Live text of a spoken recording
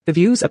The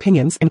views,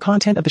 opinions, and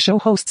content of the show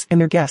hosts and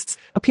their guests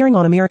appearing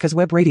on America's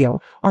Web Radio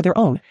are their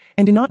own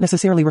and do not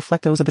necessarily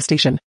reflect those of the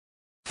station.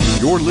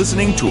 You're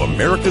listening to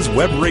America's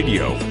Web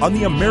Radio on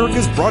the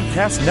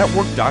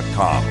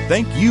AmericasBroadcastNetwork.com.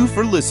 Thank you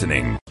for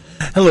listening.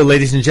 Hello,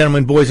 ladies and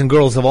gentlemen, boys and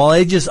girls of all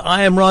ages.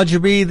 I am Roger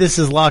B. This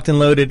is Locked and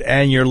Loaded,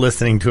 and you're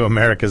listening to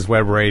America's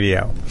Web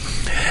Radio.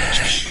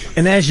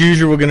 And as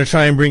usual, we're going to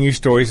try and bring you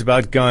stories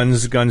about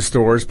guns, gun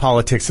stores,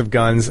 politics of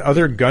guns,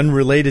 other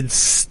gun-related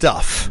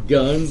stuff.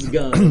 Guns,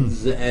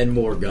 and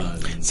more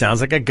guns.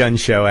 Sounds like a gun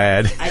show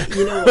ad.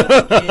 You know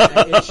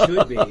what? It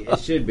should be. It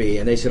should be.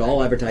 And they should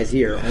all advertise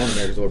here on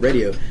America's Web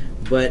Radio.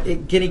 But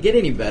can it get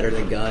any better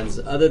than guns,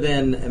 other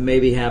than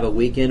maybe have a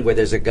weekend where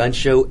there's a gun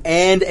show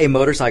and a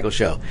motorcycle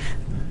show?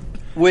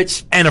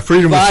 And a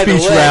freedom of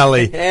speech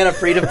rally. And a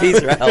freedom of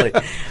peace rally.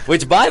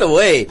 Which, by the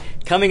way,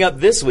 coming up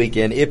this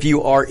weekend, if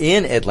you are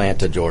in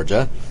Atlanta,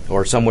 Georgia,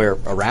 or somewhere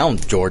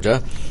around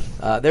Georgia,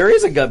 there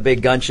is a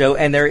big gun show,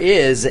 and there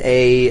is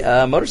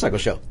a motorcycle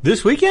show.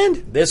 This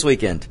weekend? This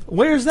weekend.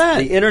 Where's that?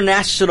 The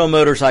International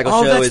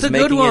Motorcycle Show is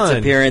making its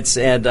appearance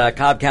in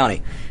Cobb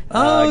County.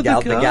 The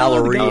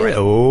Galleria.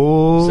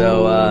 Oh.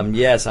 So,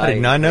 yes. I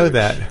did not know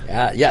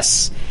that.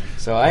 Yes.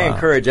 So I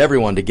encourage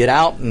everyone to get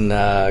out and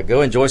go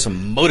enjoy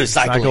some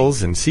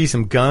motorcycling. And see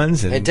some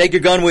guns. And take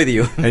your gun with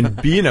you.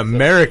 And be an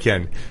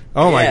American.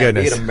 Oh, my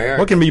goodness.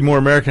 What can be more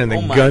American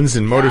than guns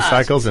and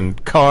motorcycles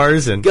and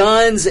cars? And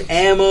guns,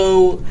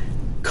 ammo,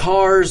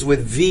 cars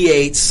with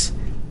V8s,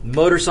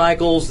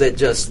 motorcycles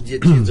that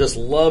you just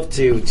love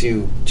to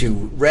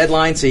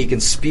redline so you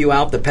can spew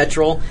out the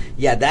petrol.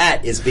 Yeah,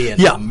 that is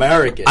being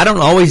American. I don't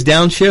always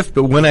downshift,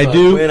 but when I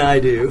do, I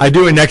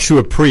do it next to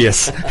a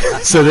Prius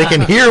so they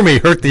can hear me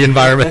hurt the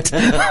environment.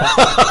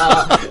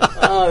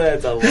 Oh,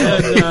 that's a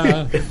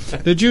lovely.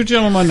 Did you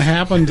gentlemen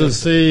happen to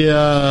see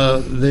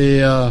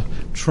the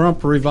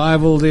Trump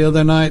revival the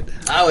other night?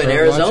 Oh, in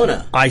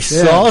Arizona. I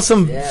saw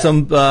some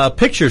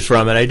pictures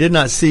from it. I did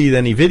not see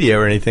any video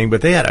or anything, but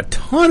they had a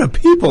ton of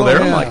people there.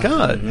 Yeah. Oh, my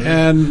God. Mm-hmm.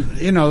 And,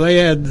 they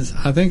had,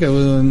 I think it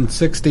was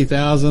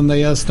 60,000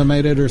 they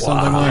estimated or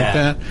something like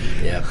that.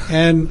 Yeah.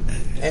 And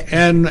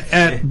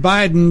at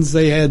Biden's,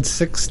 they had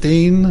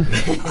 16.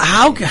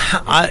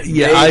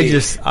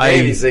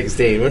 Maybe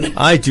 16.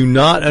 I do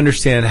not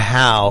understand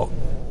how,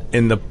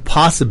 in the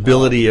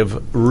possibility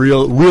of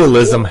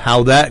realism,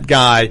 how that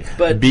guy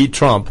beat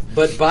Trump.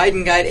 But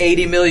Biden got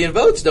 80 million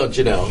votes, don't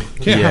you know?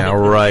 Yeah,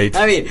 right.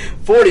 I mean,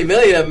 40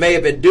 million of them may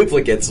have been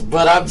duplicates,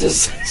 but I'm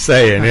just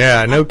saying.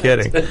 Yeah, no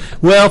kidding.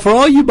 Well, for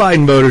all you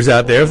Biden voters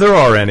out there, if there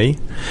are any,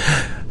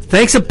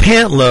 thanks a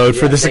pant load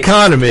for this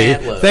economy.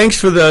 Thanks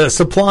for the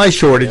supply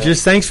shortages.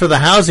 Yeah. Thanks for the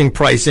housing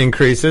price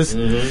increases.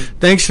 Mm-hmm.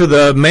 Thanks for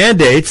the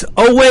mandates.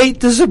 Oh, wait,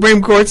 the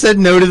Supreme Court said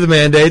no to the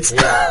mandates.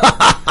 Yeah.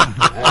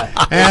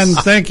 And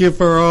thank you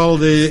for all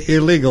the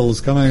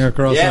illegals coming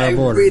across our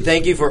border.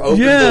 Thank you for open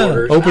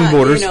borders. Open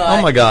borders.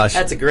 Oh, my gosh.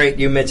 That's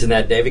you mentioned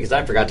that, David, because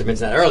I forgot to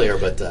mention that earlier.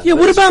 But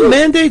what about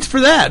mandates for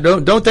that?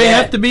 Don't they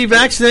have to be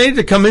vaccinated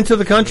to come into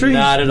the country?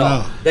 Not at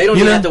all. They don't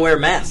even have to wear a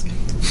mask.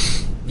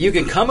 You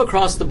can come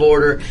across the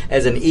border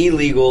as an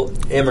illegal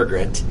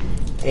immigrant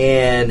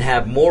and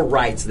have more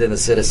rights than a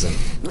citizen.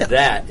 Yeah.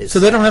 That is so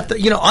they don't have to.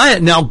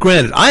 Now,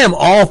 granted, I am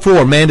all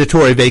for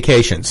mandatory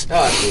vacations.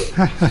 Oh,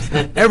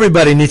 absolutely.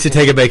 Everybody needs to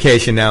take a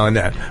vacation now and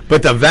then,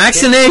 but the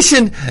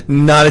vaccination,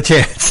 not a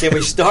chance. Can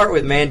we start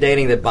with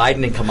mandating that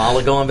Biden and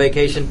Kamala go on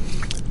vacation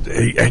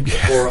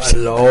for a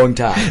long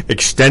time?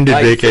 Extended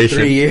vacation,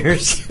 3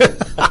 years.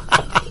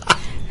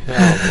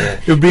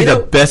 It would be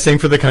the best thing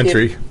for the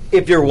country.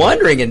 If you're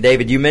wondering, and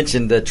David, you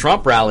mentioned the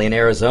Trump rally in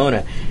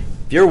Arizona.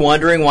 If you're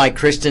wondering why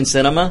Kyrsten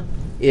Sinema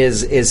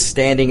is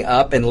standing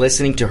up and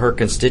listening to her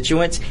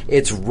constituents,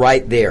 it's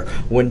right there.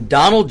 When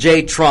Donald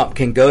J. Trump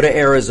can go to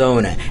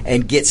Arizona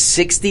and get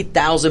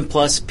 60,000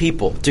 plus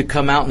people to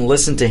come out and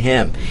listen to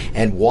him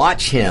and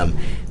watch him,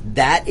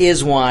 that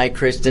is why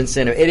Kyrsten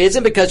Sinema. It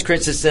isn't because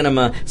Kyrsten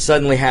Sinema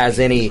suddenly has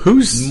any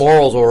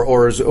morals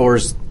or is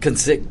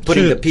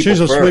putting the people first. She's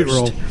a sweet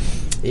roll.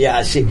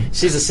 Yeah,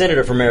 she's a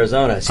senator from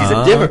Arizona. She's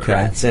a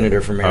Democrat senator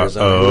from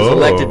Arizona who was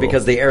elected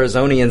because the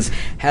Arizonians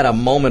had a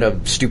moment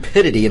of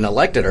stupidity and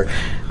elected her.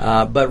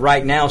 But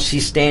right now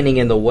she's standing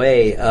in the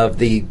way of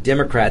the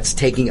Democrats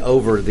taking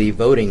over the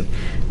voting,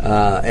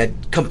 a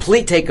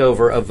complete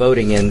takeover of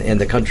voting in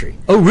the country.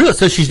 Oh, really?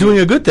 So she's doing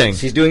a good thing.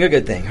 She's doing a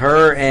good thing.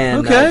 Her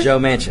and Joe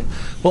Manchin.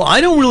 Well, I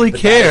don't really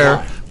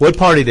care what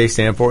party they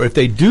stand for. If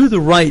they do the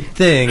right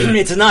thing,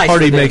 it's nice.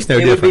 Party makes no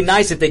difference. It would be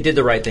nice if they did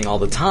the right thing all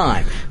the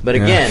time. But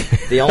again,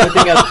 the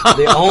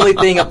only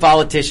thing a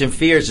politician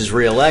fears is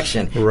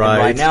re-election. Right.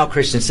 And right now,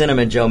 Kyrsten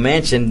Sinema and Joe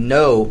Manchin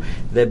know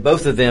that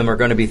both of them are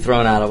going to be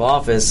thrown out of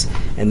office,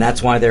 and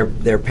that's why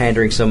they're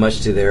pandering so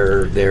much to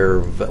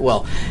their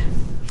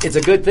it's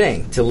a good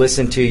thing to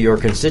listen to your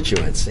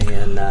constituents,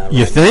 and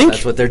you think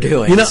that's what they're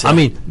doing. I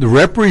mean,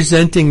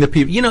 representing the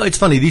people. It's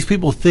funny. These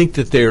people think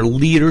that they're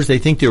leaders. They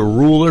think they're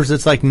rulers.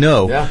 It's like,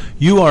 no,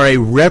 you are a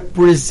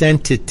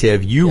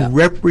representative. You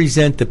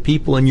represent the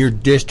people in your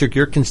district,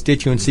 your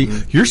constituency.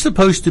 Mm-hmm. You're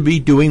supposed to be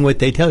doing what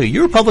they tell you.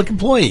 You're a public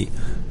employee.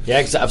 Yeah,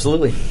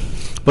 absolutely.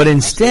 But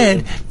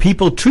instead,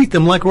 people treat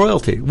them like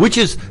royalty,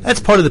 that's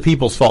part of the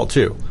people's fault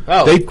too.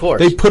 Oh, of course.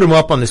 They put them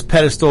up on this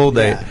pedestal.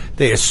 They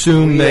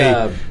assume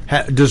they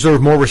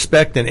deserve more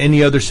respect than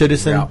any other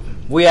citizen. Yeah.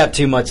 We have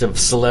too much of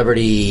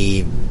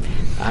celebrity.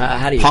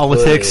 How do you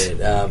politics? put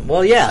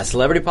it?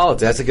 Celebrity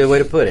politics. That's a good way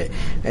to put it.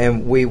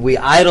 And we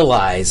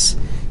idolize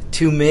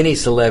too many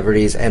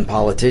celebrities and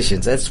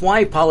politicians. That's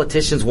why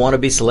politicians want to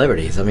be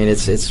celebrities. I mean,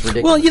 it's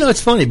ridiculous. Well,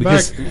 it's funny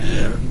because.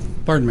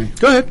 Pardon me.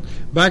 Go ahead.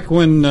 Back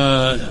when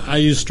I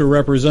used to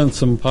represent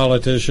some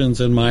politicians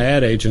in my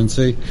ad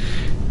agency,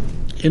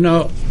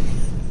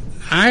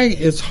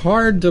 it's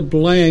hard to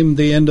blame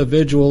the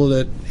individual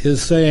that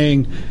is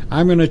saying,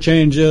 I'm going to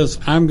change this,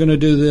 I'm going to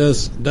do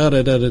this,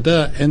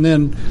 da-da-da-da-da. And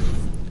then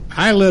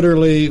I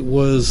literally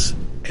we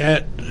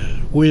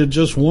had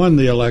just won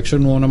the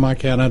election, one of my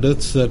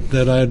candidates that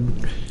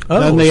I'd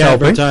done the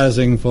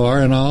advertising for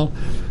and all.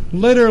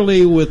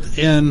 Literally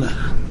within,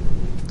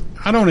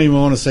 I don't even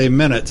want to say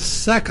minutes,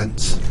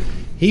 seconds,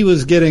 he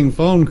was getting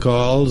phone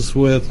calls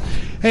with,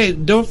 hey,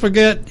 don't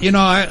forget,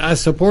 I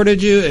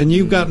supported you, and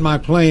you've got my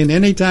plane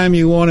anytime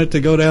you want it to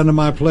go down to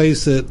my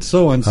place at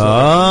so-and-so.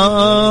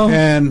 Oh.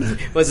 And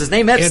was his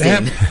name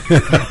Epstein?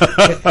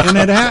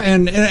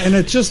 And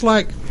it's just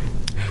like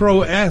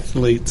pro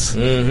athletes.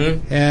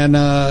 Mm-hmm. And,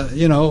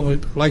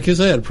 like you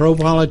said, pro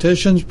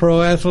politicians,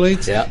 pro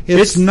athletes. Yeah.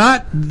 It's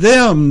not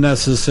them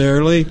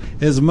necessarily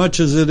as much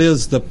as it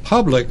is the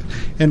public.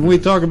 And we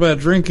talk about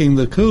drinking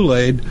the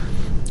Kool-Aid.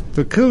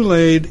 The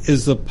Kool-Aid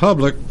is the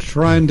public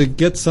trying to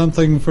get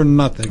something for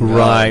nothing.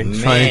 Right,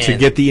 trying to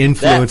get the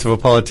influence of a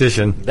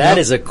politician. That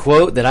is a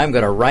quote that I'm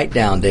going to write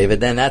down,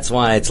 David. Then that's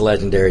why it's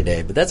Legendary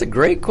Dave. But that's a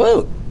great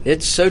quote.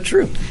 It's so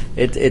true.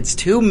 It's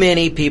too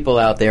many people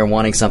out there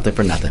wanting something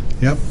for nothing.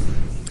 Yep.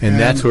 And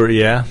that's where,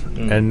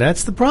 and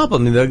that's the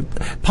problem. The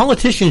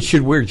politicians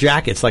should wear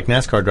jackets like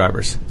NASCAR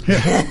drivers.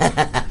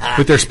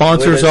 With their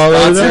sponsors all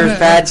over them. Sponsor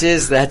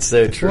patches, that's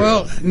so true.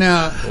 Well,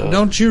 now,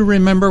 don't you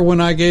remember when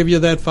I gave you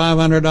that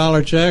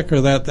 $500 check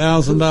or that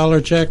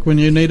 $1,000 check when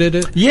you needed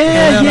it?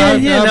 Yeah.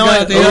 I've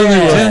got the other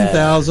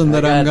 $10,000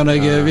 that I'm going to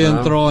give you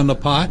and throw in the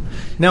pot.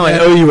 Now I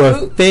owe you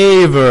a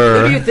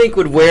favor. Who do you think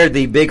would wear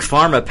the Big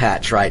Pharma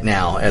patch right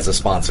now as a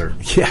sponsor?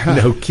 Yeah,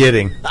 no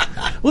kidding.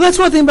 Well, that's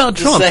one thing about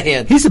Just Trump.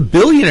 saying. He's a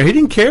billionaire. He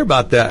didn't care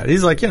about that.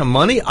 He's like,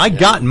 money? I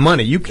got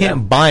money. You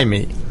can't buy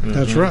me.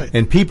 That's right.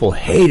 And people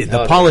hated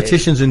the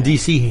politicians in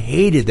D.C.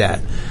 hated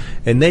that.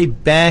 And they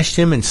bashed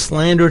him and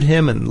slandered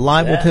him and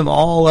libeled him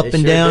all up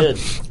and down. Did.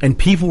 And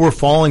people were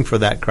falling for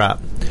that crap.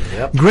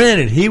 Yep.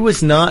 Granted, he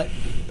was not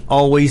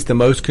always the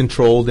most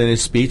controlled in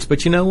his speech,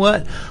 but you know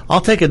what?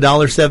 I'll take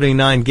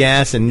 $1.79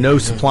 gas and no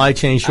supply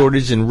chain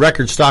shortage and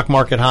record stock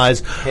market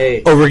highs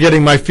over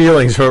getting my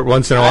feelings hurt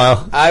once in a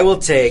while. I will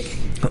take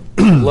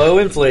low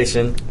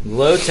inflation,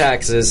 low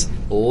taxes,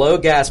 low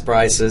gas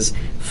prices,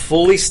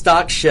 fully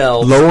stocked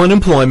shelves, low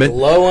unemployment.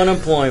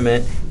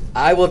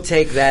 I will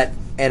take that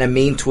and a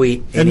mean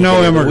tweet and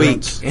no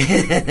immigrants.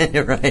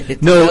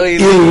 Right? No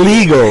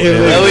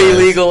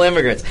illegal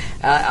immigrants.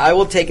 I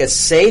will take a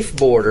safe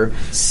border,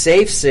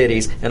 safe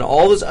cities, and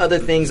all those other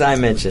things I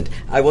mentioned.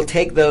 I will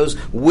take those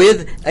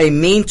with a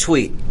mean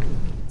tweet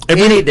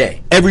any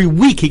day. Every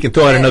week he can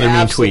throw out another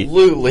mean tweet.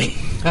 Absolutely.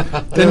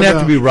 Doesn't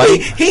have to be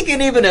right. He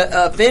can even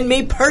offend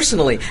me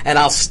personally, and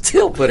I'll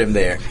still put him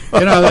there.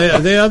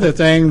 The other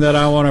thing that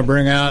I want to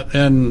bring out,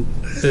 and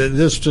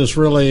this just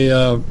really...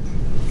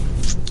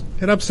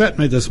 it upset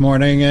me this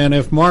morning, and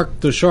if Mark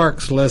the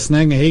Shark's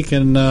listening, he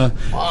can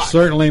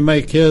certainly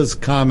make his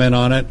comment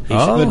on it.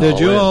 But did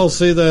you all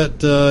see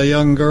that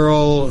young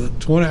girl,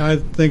 I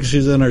think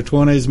she's in her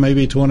 20s,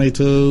 maybe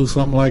 22,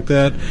 something like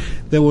that,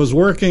 that was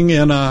working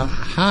in a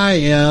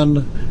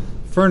high-end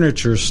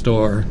furniture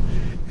store,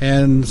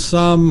 and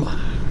some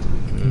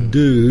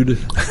dude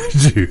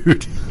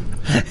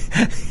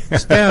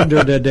stabbed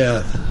her to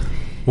death.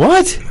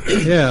 What?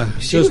 Yeah.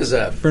 She was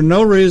for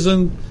no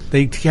reason.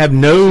 They have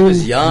no... She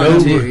was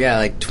young, too. Yeah,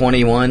 like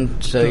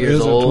 21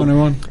 years old.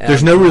 21?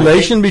 There's no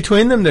relation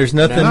between them? There's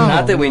nothing... No,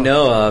 not that we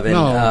know of. And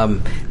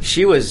no.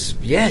 She was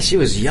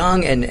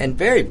young and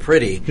very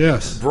pretty.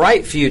 Yes.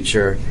 Bright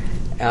future.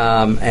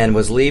 And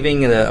was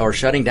leaving or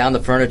shutting down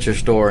the furniture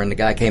store, and the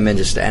guy came in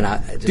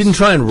didn't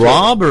try and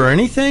rob or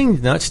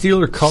anything? Not steal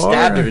her car?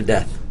 Stabbed her to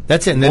death.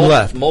 That's it, and then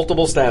left.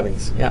 Multiple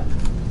stabbings, yeah.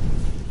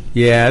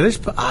 Yeah,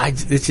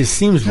 it just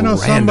seems random.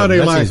 Somebody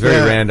that like seems very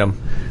that,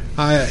 random.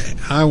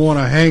 I want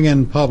to hang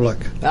in public.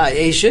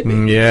 He should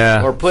be.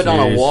 Yeah. Or put on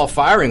a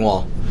firing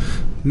wall.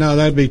 No,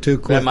 that'd be too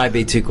quick. That might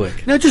be too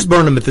quick. No, just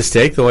burn them at the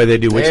stake the way they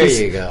do witches.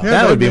 There you go. Yeah,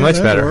 that would be much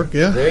better. Work.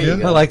 Yeah, there you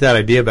go. I like that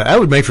idea, but that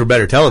would make for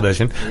better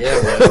television. Yeah,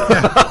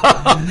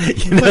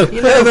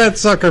 Let that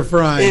sucker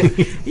fry.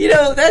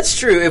 That's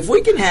true. If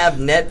we can have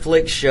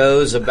Netflix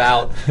shows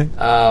about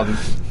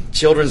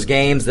children's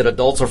games that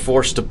adults are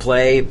forced to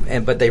play,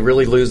 but they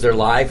really lose their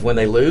life when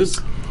they lose.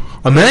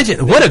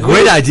 Imagine what a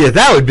great idea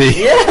that would be.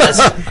 Yes,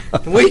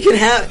 we can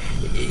have.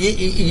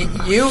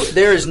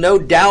 There is no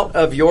doubt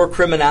of your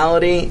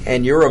criminality,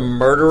 and you're a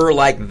murderer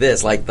like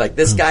this. Like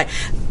this guy.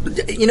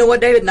 You know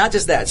what, David? Not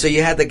just that. So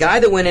you had the guy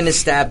that went in and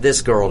stabbed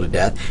this girl to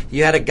death.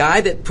 You had a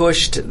guy that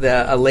pushed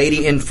a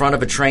lady in front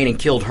of a train and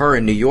killed her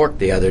in New York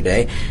the other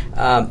day.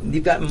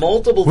 You've got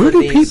multiple. Where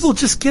do people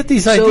just get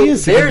these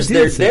ideas? There's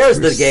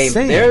the game.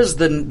 Insane. There's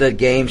the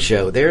game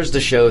show. There's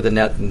the show. The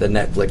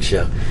Netflix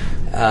show.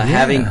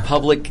 Having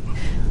public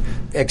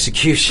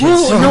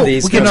executions of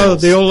these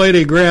criminals. The old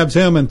lady grabs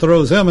him and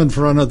throws him in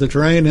front of the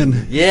train,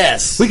 and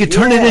yes, we could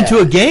turn it into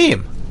a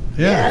game.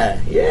 Yeah.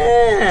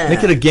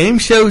 Make it a game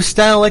show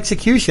style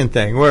execution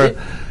thing where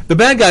the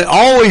bad guy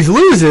always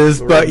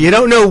loses, but you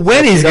don't know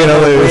when he's going to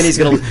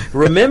lose.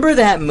 Remember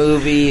that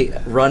movie,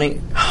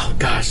 Running? Oh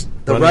gosh,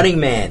 The Running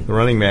Man. The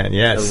Running Man,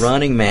 yes. The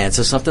Running Man.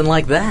 So something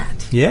like that.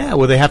 Yeah,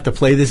 well, they have to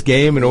play this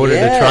game in order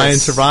to try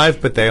and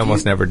survive, but they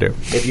almost never do.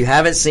 If you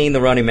haven't seen The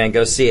Running Man,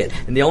 go see it.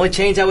 And the only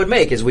change I would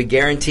make is we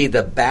guarantee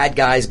the bad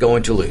guy's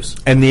going to lose.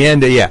 And the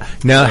end,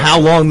 Now, how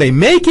long they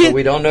make it, but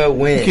we don't know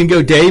when. You can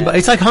go day by.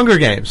 It's like Hunger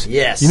Games.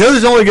 Yes. You know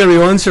there's only going to be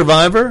one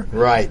survivor.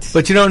 Right.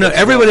 But you don't know.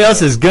 Everybody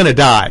else is going to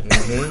die.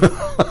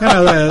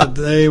 Mm-hmm.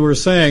 They were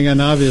saying, and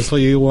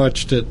obviously you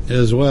watched it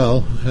as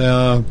well,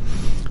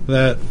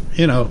 that,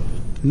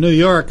 New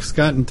York's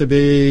gotten to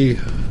be,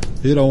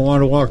 you don't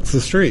want to walk the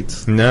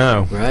streets.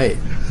 No. Right.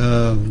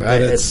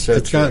 But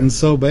it's gotten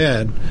so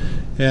bad.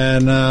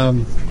 And,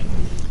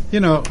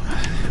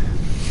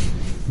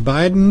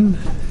 Biden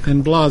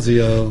and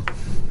Blasio.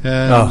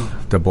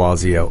 And de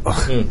Blasio.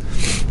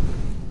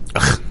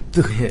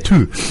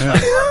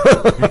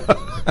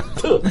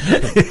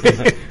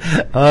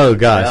 Oh,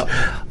 gosh.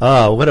 Yep.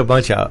 Oh, what a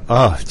bunch of...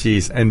 Oh,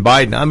 jeez. And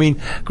Biden. I mean,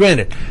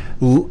 granted,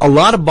 a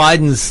lot of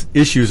Biden's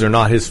issues are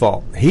not his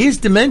fault. He is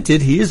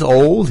demented. He is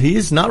old. He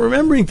is not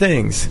remembering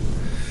things.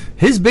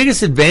 His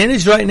biggest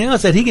advantage right now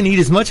is that he can eat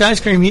as much ice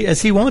cream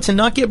as he wants and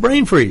not get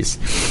brain freeze.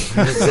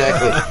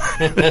 Exactly.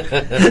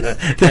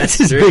 That's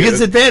his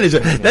biggest advantage.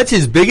 That's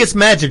his biggest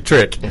magic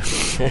trick.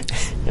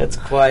 That's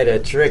quite a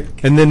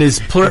trick. And then his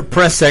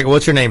press secretary,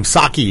 what's her name?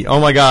 Psaki. Oh,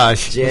 my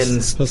gosh. Jen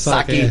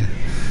Psaki.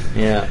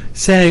 Yeah.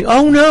 Saying,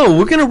 oh, no,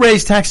 we're going to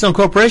raise taxes on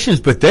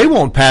corporations, but they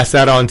won't pass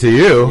that on to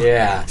you.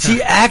 Yeah.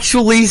 She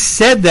actually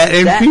said that,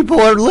 and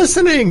people are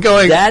listening,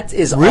 going, that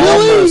is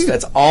really?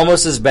 That's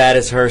almost as bad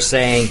as her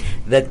saying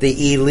that the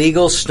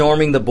illegals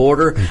storming the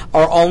border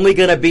are only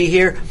going to be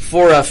here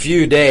for a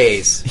few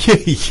days.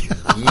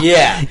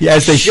 Yeah.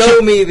 As they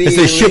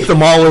ship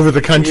them all over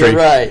the country. You're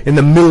right. In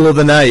the middle of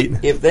the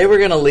night. If they were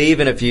going to leave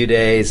in a few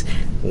days,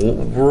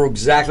 we're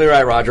exactly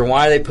right, Roger.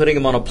 Why are they putting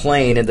them on a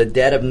plane in the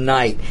dead of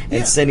night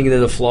and sending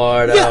them to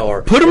Florida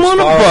or put them on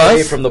a far bus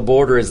away from the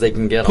border as they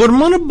can get Put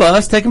them on a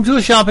bus, take them to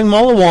a shopping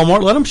mall or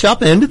Walmart, let them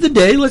shop. At the end of the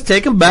day, let's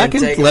take them back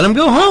and let them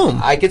go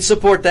home. I could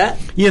support that.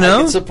 I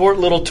could support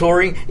little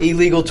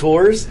illegal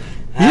tours.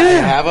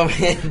 Have them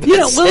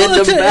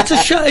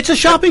it's a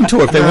shopping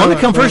tour. If they want to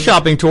come for a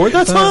shopping tour,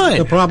 that's fine.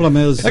 The problem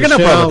is I got no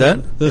problem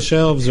with that. The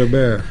shelves are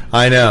bare.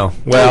 I know.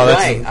 Well,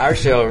 right. Our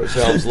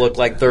shelves look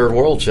like third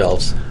world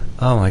shelves.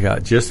 Oh, my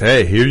God.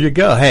 Here you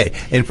go. Hey,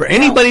 and for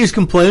anybody who's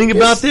complaining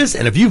about this,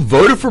 and if you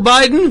voted for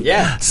Biden,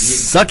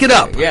 suck it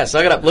up. Yeah,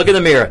 suck it up. Look in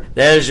the mirror.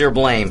 There's your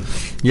blame.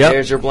 Yep.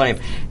 There's your blame.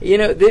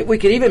 We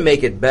could even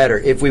make it better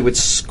if we would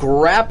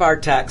scrap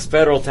our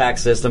federal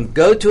tax system,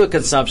 go to a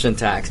consumption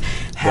tax,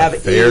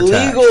 have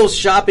illegal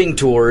shopping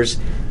tours.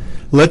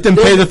 Let them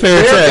pay the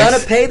fair tax. They're going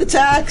to pay the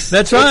tax.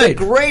 That's right. It's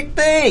a great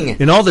thing.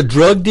 And all the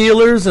drug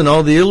dealers and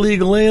all the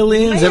illegal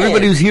aliens,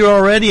 everybody who's here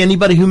already,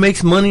 anybody who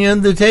makes money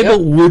under the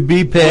table would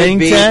be paying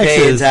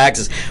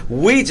taxes.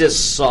 We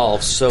just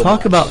solve so much.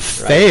 Talk about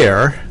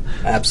fair.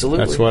 Right?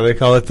 Absolutely. That's why they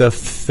call it the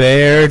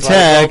fair tax. That's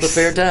why they call it the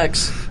fair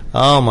tax.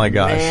 Oh, my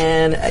gosh.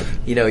 Man,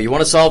 you want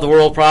to solve the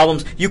world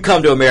problems? You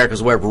come to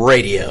America's Web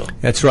Radio.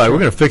 That's right. We're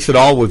going to fix it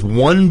all with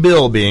one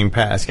bill being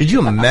passed. Could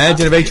you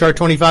imagine if H.R.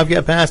 25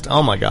 got passed?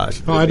 Oh, my gosh.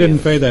 Oh, I didn't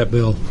pay that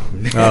bill.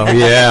 Oh,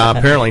 yeah.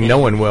 Apparently no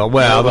one will.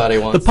 Well, nobody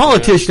wants the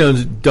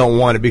politicians don't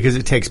want it because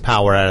it takes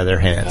power out of their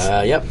hands.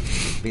 Yep.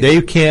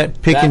 They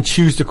can't pick and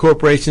choose the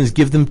corporations,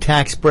 give them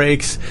tax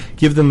breaks,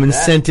 give them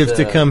incentives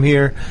to come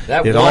here.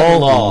 It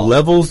all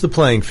levels the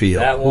playing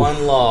field. That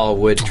one law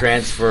would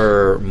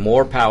transfer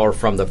more power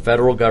from the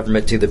federal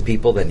government to the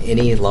people than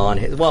any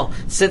law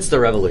since the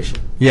revolution.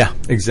 Yeah,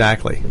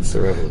 exactly. Since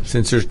the revolution.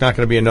 Since there's not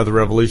going to be another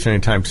revolution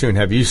anytime soon.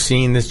 Have you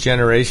seen this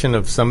generation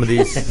of some of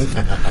these?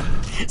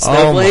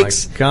 Oh, my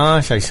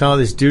gosh. I saw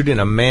this dude in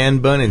a man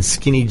bun and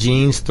skinny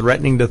jeans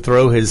threatening to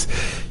throw his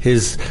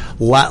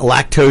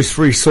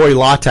lactose-free soy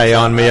latte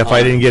on me if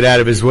I didn't get out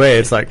of his way.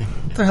 It's like,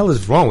 what the hell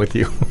is wrong with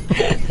you?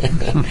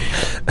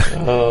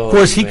 Of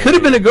course, he could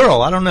have been a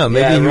girl. I don't know.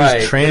 Maybe he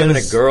was could have been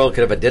a girl.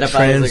 Could have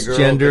identified as a girl.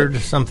 Transgendered or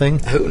something.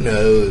 Who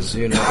knows?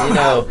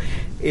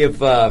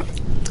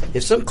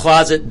 If some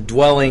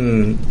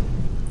closet-dwelling,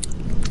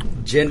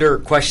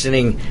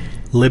 gender-questioning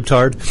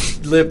libtard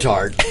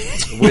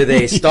with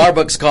a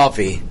Starbucks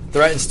coffee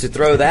threatens to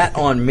throw that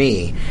on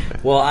me,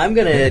 well, I'm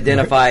going to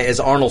identify as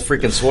Arnold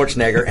freaking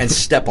Schwarzenegger and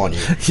step on you.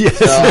 Yes.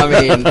 So,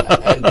 I mean,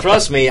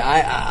 trust me,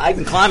 I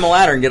can climb a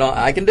ladder and get on.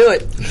 I can do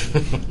it.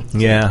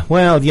 Yeah.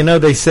 Well,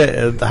 they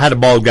said, I had a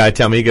bald guy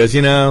tell me, he goes,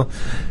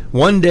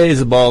 one day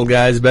as a bald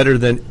guy is better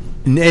than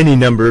any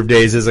number of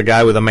days as a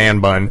guy with a man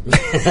bun.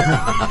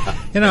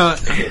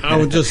 I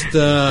was just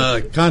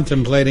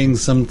contemplating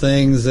some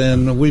things,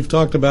 and we've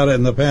talked about it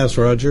in the past,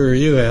 Roger, or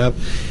you have.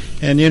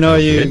 And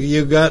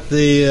you got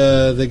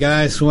the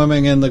guy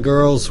swimming in the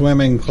girls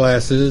swimming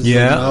classes.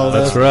 Yeah, and all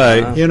that's that.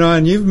 right.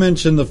 And you've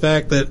mentioned the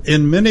fact that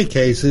in many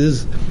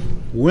cases,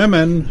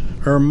 women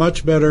are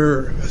much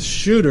better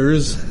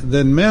shooters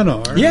than men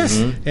are. Yes.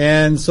 Mm-hmm.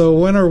 And so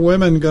when are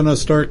women going to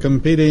start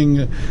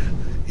competing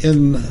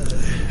in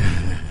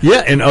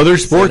other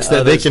sports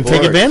that they can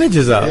take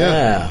advantages of.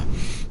 Yeah.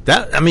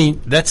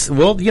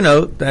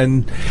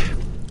 And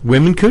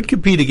women could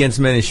compete against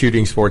men in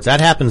shooting sports.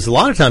 That happens a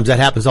lot of times. That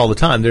happens all the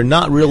time. They're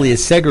not really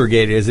as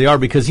segregated as they are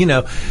because,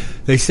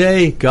 they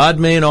say God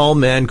made all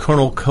men,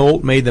 Colonel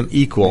Colt made them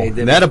equal.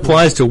 That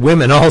applies to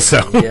women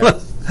also. Yeah.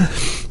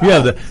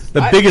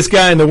 The biggest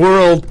guy in the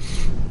world,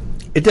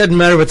 it doesn't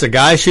matter if it's a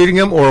guy shooting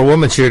him or a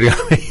woman shooting him.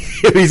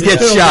 If he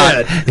gets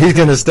shot, he's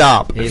going to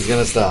stop. He's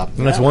going to stop.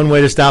 And that's one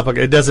way to stop it.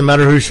 It doesn't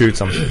matter who shoots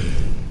him.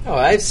 Oh,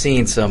 I've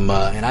seen some,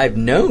 and I've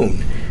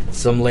known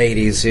some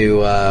ladies who,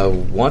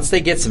 once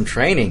they get some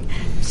training,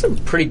 some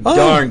pretty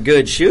darn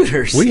good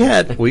shooters.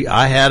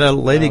 I had a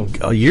lady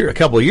a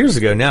couple of years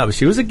ago now, but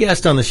she was a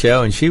guest on the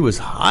show, and she was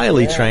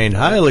highly trained,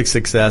 highly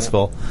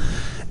successful,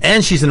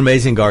 and she's an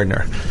amazing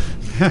gardener.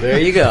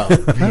 There you go.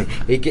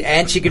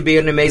 And she could be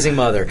an amazing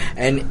mother.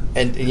 And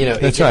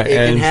that's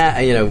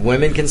right.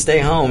 Women can stay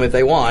home if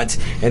they want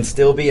and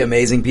still be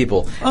amazing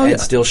people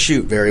still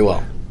shoot very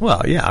well.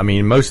 Well, yeah, I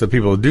mean, most of the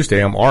people who do stay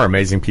home are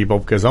amazing people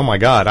because, oh my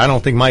God, I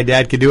don't think my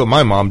dad could do what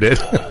my mom did.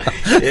 I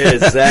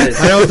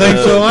don't think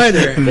so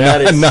either.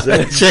 Not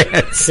a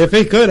chance. If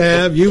he could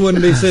have, you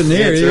wouldn't be sitting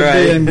here.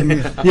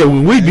 That's right.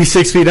 We'd be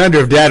 6 feet under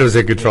if Dad was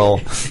in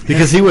control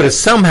because he would have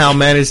somehow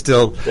managed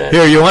to,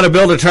 here, you want to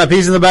build a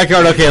trapeze in the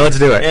backyard? Okay, let's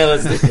do it. Yeah,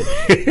 let's do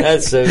it.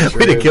 That's so true.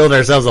 We'd have killed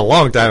ourselves a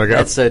long time ago.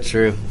 That's so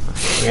true.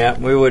 Yeah,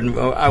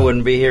 I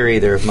wouldn't be here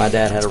either if my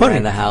dad had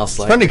ran the house.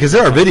 It's funny because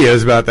there are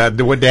videos about that,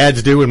 what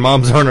dads do when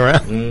moms aren't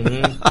around.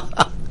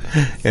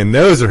 Mm-hmm. And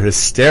those are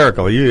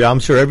hysterical. I'm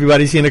sure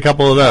everybody's seen a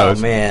couple of those.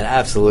 Oh, man,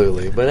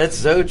 absolutely. But it's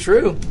so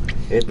true.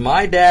 If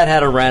my dad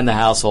had ran the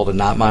household and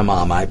not my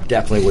mom, I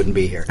definitely wouldn't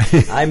be here.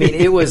 I mean,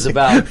 it was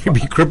about... You'd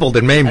be crippled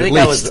and maimed I think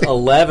at I least. was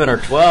 11 or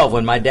 12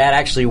 when my dad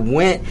actually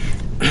went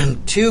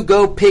to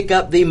go pick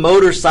up the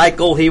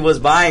motorcycle he was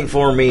buying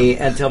for me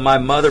until my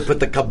mother put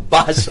the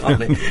kibosh on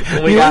it.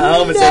 When we got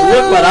home and said,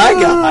 look what I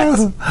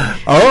got.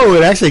 Oh,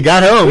 it actually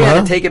got home, We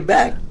had to take it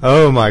back.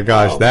 Oh, my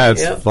gosh,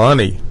 that's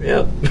funny.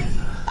 Yep.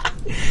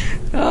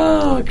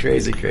 Oh,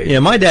 crazy. Yeah,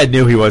 my dad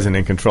knew he wasn't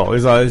in control. He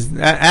was always,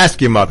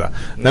 ask your mother.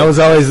 That was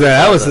always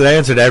that was the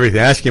answer to everything.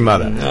 Ask your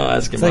mother. No,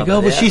 ask your it's mother. Like,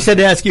 oh, but she said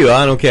to ask you.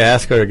 I don't care.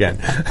 Ask her again.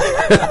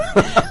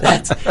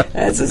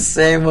 That's the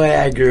same way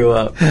I grew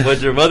up.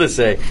 What'd your mother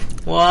say?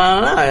 Well, I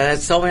don't know.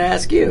 That's told me to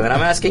ask you, and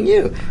I'm asking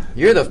you.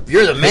 You're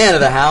the man of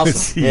the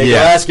house. And go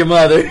ask your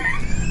mother.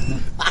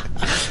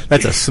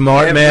 That's a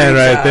smart man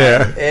right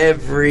there.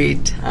 Every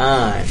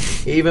time.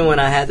 Even when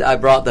I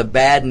brought the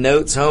bad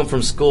notes home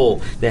from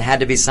school that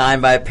had to be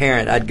signed by a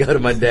parent, I'd go to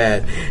my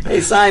dad.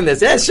 Hey, sign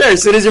this. Yeah, sure.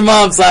 As soon as your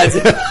mom signs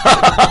it.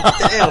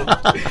 Damn.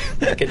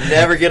 I could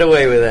never get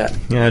away with that.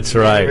 That's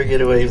right. Never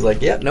get away. He was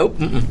like, yep, nope.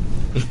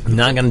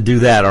 Not going to do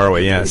that, are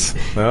we? Yes.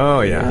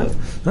 Oh, yeah.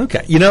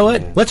 Okay. You know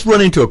what? Let's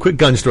run into a quick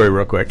gun story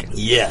real quick.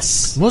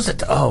 Yes. What was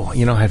it? Oh, I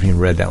haven't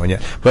even read that one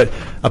yet. But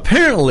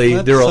apparently,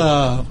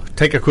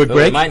 take a quick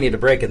break. We might need a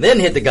break and then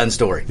hit the gun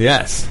story.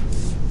 Yes.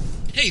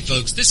 Hey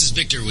folks, this is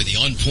Victor with the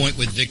On Point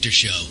with Victor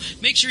show.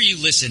 Make sure you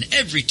listen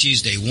every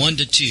Tuesday 1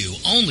 to 2,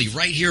 only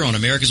right here on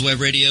America's Web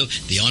Radio,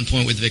 the On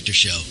Point with Victor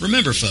show.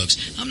 Remember folks,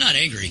 I'm not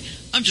angry,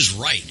 I'm just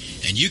right.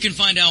 And you can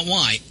find out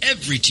why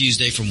every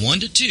Tuesday from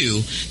 1 to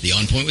 2, the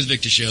On Point with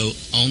Victor show,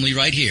 only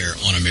right here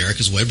on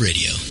America's Web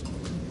Radio.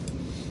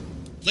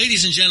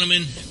 Ladies and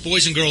gentlemen,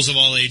 boys and girls of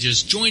all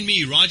ages, join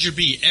me, Roger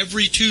B.,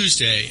 every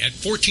Tuesday at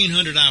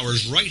 1400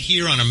 hours right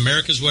here on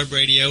America's Web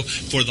Radio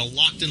for the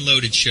Locked and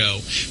Loaded Show.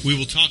 We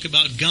will talk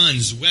about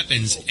guns,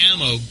 weapons,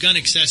 ammo, gun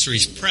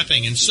accessories,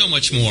 prepping, and so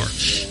much more.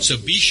 So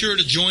be sure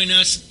to join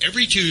us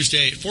every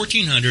Tuesday at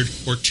 1400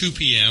 or 2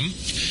 p.m.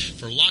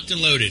 for Locked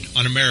and Loaded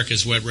on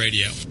America's Web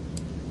Radio.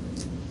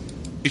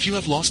 If you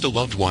have lost a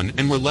loved one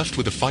and were left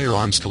with a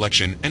firearms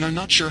collection and are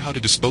not sure how to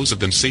dispose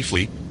of them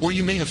safely, or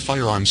you may have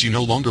firearms you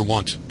no longer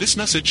want, this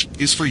message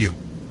is for you.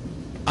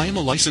 I am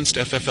a licensed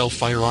FFL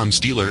firearms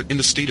dealer in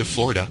the state of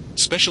Florida,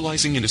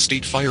 specializing in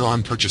estate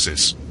firearm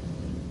purchases.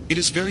 It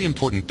is very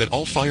important that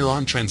all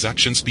firearm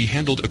transactions be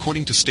handled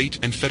according to state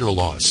and federal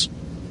laws.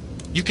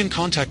 You can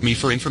contact me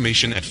for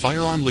information at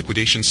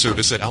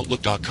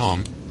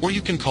firearmliquidationservice@outlook.com, or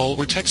you can call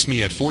or text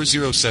me at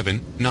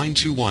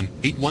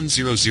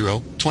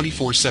 407-921-8100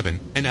 24/7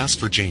 and ask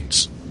for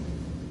James.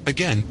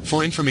 Again,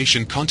 for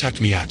information contact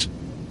me at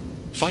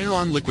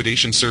Firearm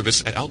Liquidation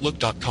Service at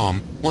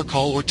Outlook.com, or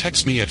call or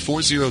text me at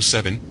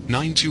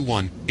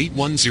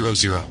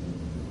 407-921-8100.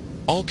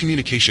 All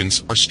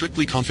communications are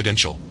strictly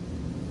confidential.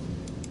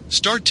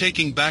 Start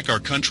taking back our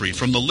country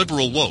from the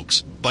liberal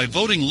wokes by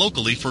voting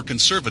locally for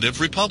conservative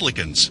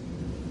Republicans.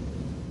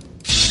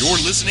 You're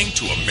listening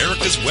to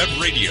America's Web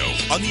Radio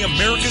on the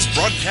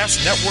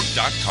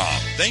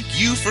AmericasBroadcastNetwork.com. Thank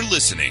you for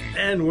listening.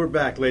 And we're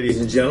back,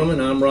 ladies and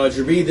gentlemen. I'm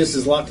Roger B. This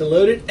is Locked and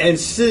Loaded. And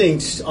sitting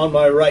on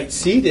my right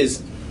seat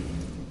is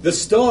the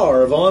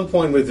star of On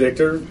Point with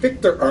Victor,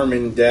 Victor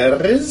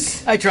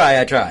Armendariz. I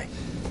try.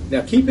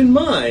 Now, keep in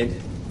mind,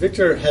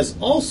 Victor has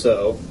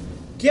also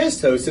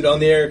guest hosted on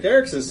the Eric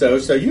Erickson Show,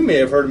 so you may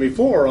have heard him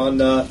before on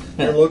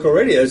your local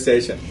radio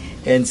station.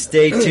 And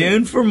stay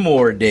tuned for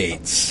more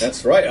dates.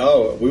 That's right.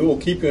 Oh, we will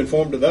keep you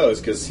informed of those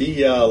because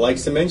he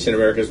likes to mention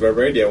America's Web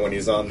Radio when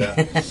he's on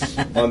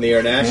the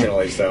air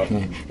nationally. So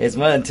it's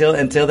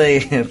until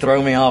they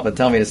throw me off and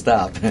tell me to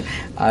stop,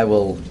 I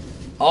will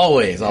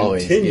always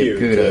give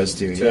kudos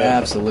to you.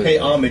 Absolutely, pay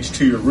homage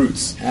to your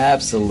roots.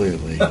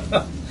 Absolutely.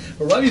 But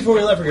right before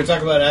we left, we're going to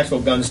talk about an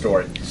actual gun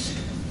story.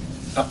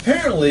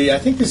 Apparently, I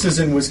think this is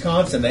in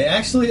Wisconsin, they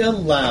actually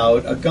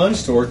allowed a gun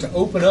store to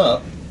open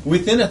up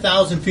within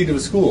 1,000 feet of a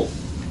school.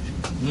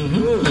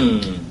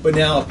 Mm-hmm. But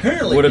now,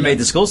 apparently... would have made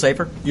the school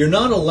safer. You're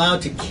not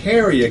allowed to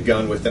carry a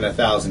gun within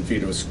 1,000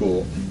 feet of a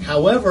school.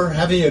 However,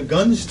 having a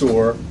gun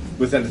store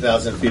within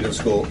 1,000 feet of a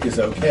school is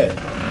okay.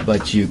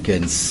 But you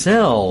can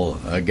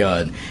sell a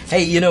gun.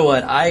 Hey, you know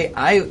what?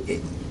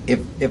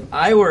 If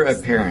I were a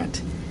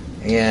parent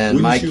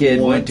and my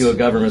kid went to a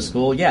government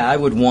school, I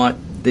would want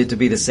it to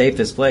be the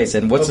safest place.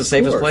 And what's the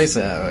safest place?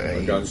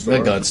 A gun store.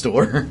 A gun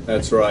store.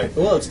 That's right.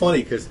 Well, it's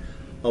funny because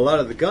a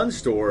lot of the gun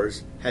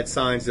stores had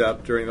signs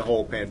up during the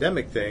whole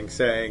pandemic thing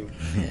saying,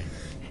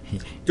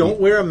 don't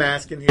wear a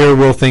mask in here. Or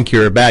we'll think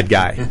you're a bad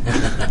guy.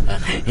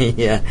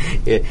 Yeah.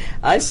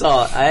 I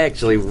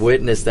actually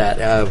witnessed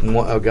that.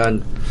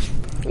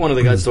 One of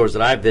the gun stores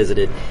that I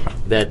visited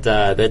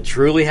that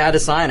truly had a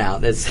sign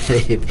out that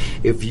said,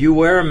 if you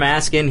wear a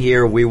mask in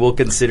here, we will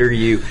consider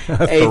you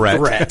a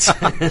threat.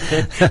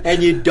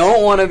 And you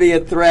don't want to be a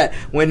threat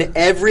when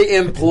every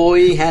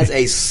employee has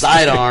a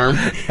sidearm.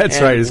 That's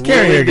right. It's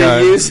carrying a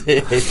gun.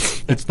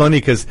 It's funny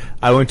because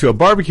I went to a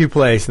barbecue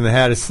place and they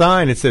had a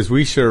sign that says,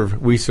 we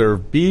serve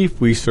beef,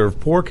 we serve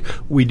pork,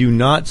 we do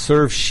not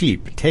serve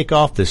sheep. Take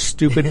off the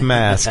stupid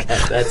mask.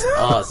 That's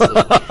awesome.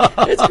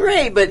 It's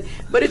great, but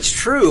it's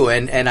true.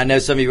 And I know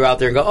some of you are out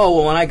there and go, oh,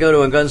 well, when I go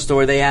to a gun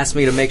store, they ask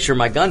me to make sure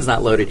my gun's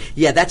not loaded.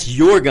 Yeah, that's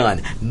your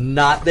gun,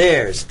 not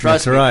theirs.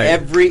 Trust me, right.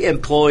 Every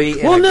employee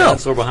in a gun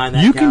store behind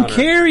that you counter. Can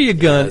carry a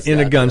gun in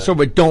a gun store,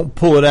 but don't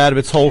pull it out of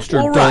its holster.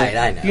 Well, right,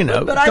 I know. You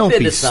know, but don't I've been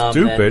be to some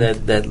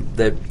stupid.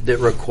 that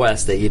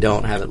request that you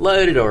don't have it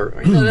loaded,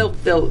 or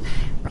they'll.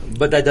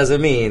 But that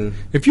doesn't mean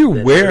if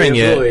you're wearing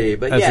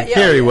it as a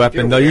carry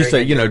weapon, they'll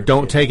usually say,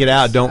 don't take it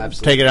out, don't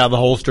take it out of the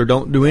holster,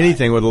 don't do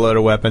anything with a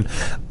loaded weapon.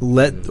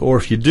 Or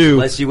if you do,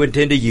 unless you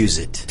intend to use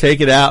it, take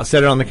it out,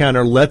 set it on the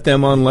counter, let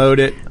them unload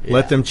it,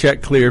 let them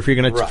check clear if you're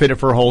going to fit it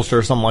for a holster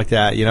or something like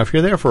that. You know, if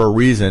you're there for a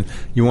reason,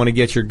 you want to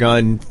get your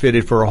gun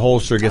fitted for a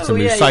holster, get some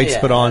new sights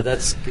put on.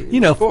 That's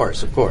of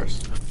course.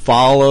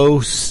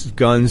 Follow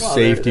gun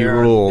safety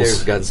rules.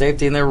 There's gun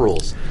safety and there are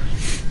rules.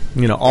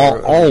 You know,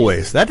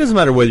 always. That doesn't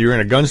matter whether you're in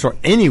a gun store,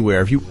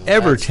 anywhere. If you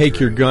ever take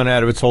your gun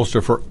out of its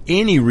holster for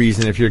any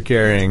reason, if you're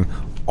carrying,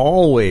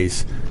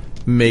 always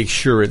make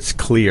sure it's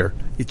clear.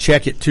 You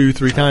check it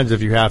 2-3 times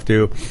if you have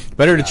to.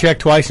 Better to check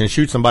twice and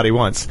shoot somebody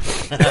once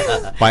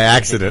by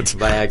accident.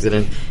 By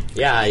accident.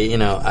 Yeah,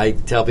 I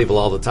tell people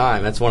all the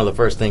time, that's one of the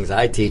first things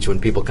I teach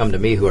when people come to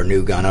me who are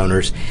new gun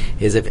owners,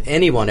 is if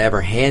anyone ever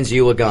hands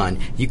you a gun,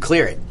 you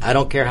clear it. I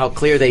don't care how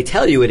clear they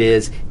tell you it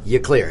is, you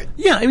clear it.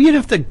 Yeah, I mean, even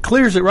if the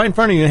clears it right in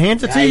front of you and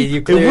hands it to you,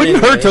 it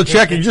wouldn't hurt to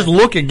check it. Just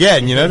look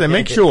again, to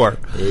make sure.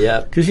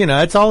 Yep. Because,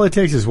 that's all it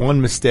takes is one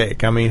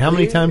mistake. I mean, how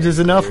many times is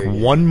enough?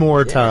 One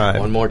more time.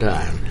 One more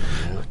time.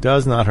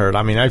 Does not hurt.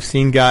 I mean, I've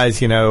seen guys,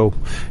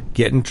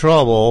 get in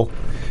trouble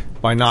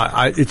by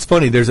not. It's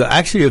funny. There's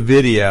actually a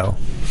video.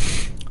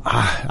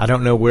 I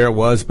don't know where it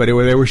was, but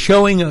they were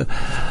showing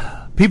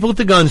people at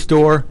the gun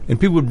store, and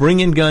people would bring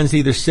in guns to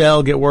either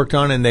sell, get worked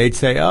on, and they'd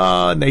say,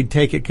 and they'd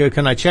take it.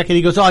 Can I check it?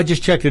 He goes, I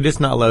just checked it. It's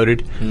not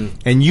loaded.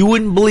 And you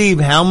wouldn't believe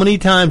how many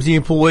times the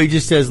employee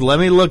just says, let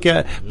me look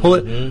at,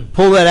 pull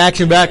that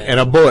action back, and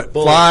a bullet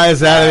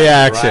flies out of the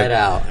action. Right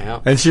out.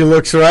 Yep. And she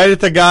looks right at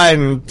the guy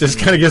and just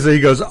kind of gives it. He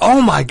goes,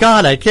 oh my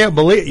God, I can't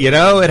believe it.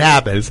 It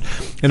happens.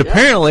 And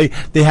apparently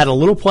they had a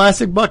little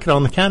plastic bucket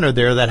on the counter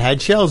there that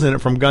had shells in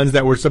it from guns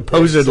that were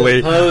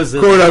supposedly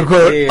quote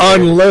unquote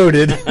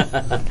unloaded.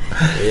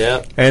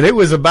 Yep. And it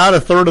was about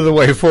a third of the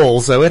way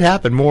full, so it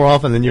happened more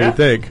often than you would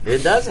think.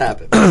 It does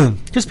happen.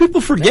 Because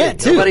people forget,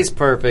 too. Nobody's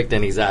perfect,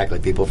 and exactly,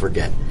 people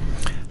forget.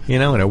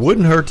 And it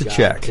wouldn't hurt to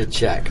check. To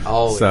check.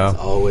 Always.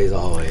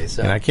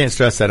 So. And I can't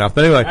stress that enough.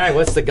 But anyway. All right,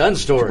 what's the gun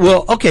story?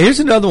 Well, okay, here's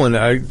another one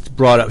that I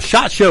brought up.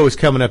 SHOT Show is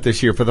coming up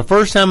this year. For the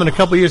first time in a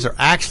couple of years, they're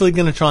actually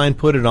going to try and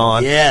put it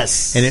on.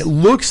 Yes. And it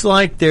looks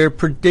like they're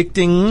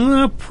predicting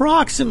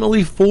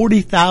approximately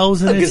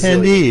 40,000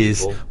 attendees.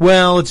 People.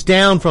 Well, it's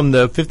down from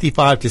the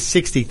 55 to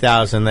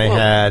 60,000 they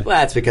had. Well,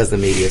 that's because the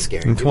media is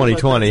scaring in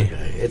 2020.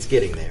 It's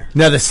getting there.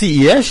 Now, the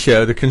CES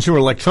show, the Consumer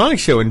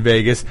Electronics Show in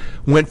Vegas,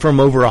 went from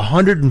over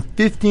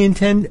 150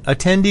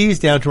 attendees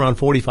down to around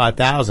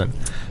 45,000.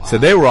 Wow. So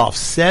they were off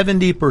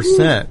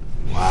 70%.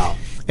 Wow.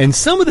 And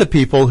some of the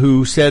people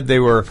who said they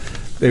were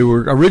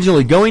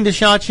originally going to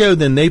SHOT Show,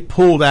 then they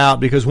pulled out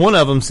because one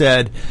of them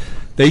said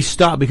they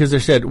stopped because they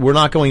said, we're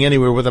not going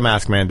anywhere with a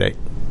mask mandate.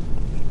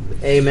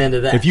 Amen to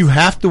that.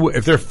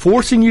 If they're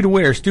forcing you to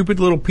wear a stupid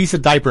little piece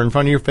of diaper in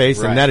front of your face,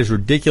 then that is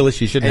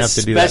ridiculous. You shouldn't have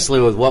to do that. Especially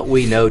with what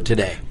we know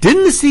today.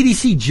 Didn't the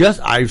CDC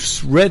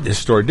I've read this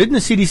story, didn't the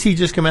CDC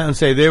just come out and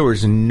say there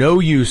was no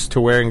use to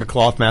wearing a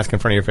cloth mask in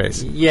front of your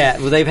face? Yeah,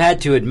 well, they've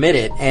had to admit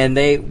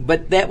it,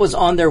 but that was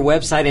on their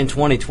website in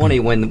 2020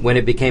 when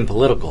it became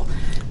political.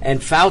 And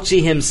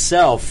Fauci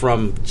himself,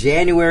 from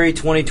January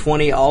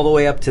 2020 all the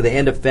way up to the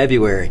end of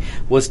February,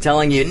 was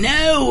telling you,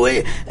 no,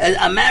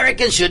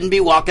 Americans shouldn't be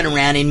walking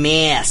around in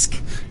masks.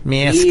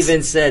 He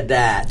even said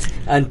that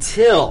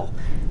until,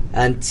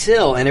 and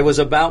it was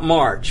about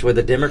March, where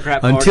the Democrat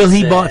Party until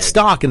he bought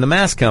stock in the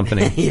mask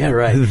company. Yeah,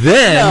 right.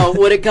 Then, no,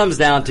 what it comes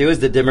down to is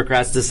the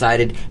Democrats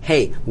decided,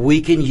 hey,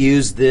 we can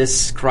use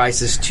this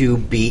crisis to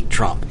beat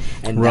Trump,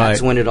 and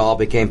that's when it all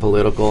became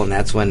political, and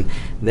that's when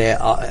they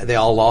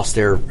all lost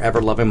their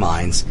ever-loving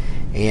minds.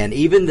 And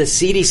even the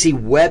CDC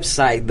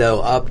website, though,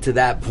 up to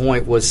that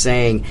point was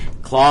saying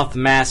cloth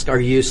masks are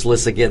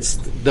useless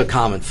against the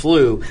common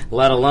flu,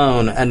 let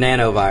alone a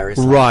nanovirus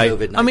like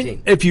COVID-19. I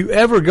mean, if you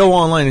ever go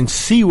online and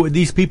see what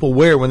these people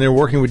wear when they're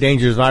working with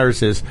dangerous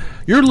viruses,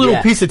 your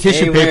little piece of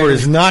tissue paper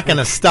is not going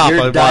to stop a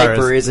virus. Your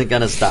diaper isn't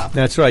going to stop.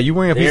 That's right. You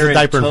wearing a piece of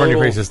diaper in front of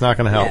your face is not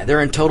going to help. Yeah,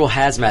 they're in total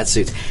hazmat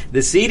suits. The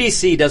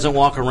CDC doesn't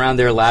walk around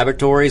their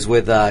laboratories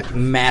with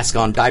masks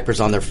on, diapers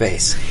on their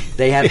face.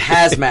 They have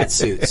hazmat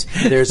suits.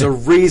 There's a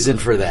reason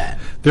for that.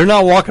 They're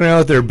not walking around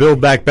with their Build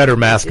Back Better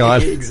mask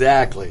on.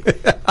 Exactly.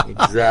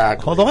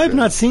 Although I have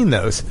not seen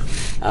those.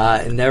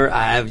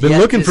 I've been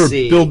looking for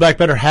Build Back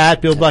Better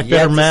hat, Build Back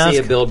Better mask. I've yet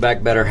to see a Build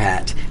Back Better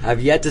hat.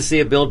 I've yet to see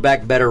a Build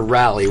Back Better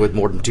rally with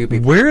more than 2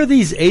 people. Where are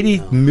these 80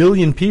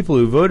 million people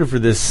who voted for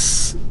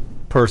this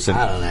person?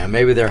 I don't know.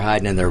 Maybe they're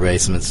hiding in their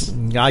basements.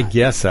 I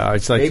guess so.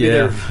 It's like,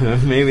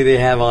 maybe they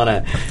have on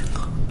a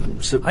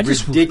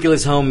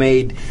ridiculous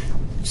homemade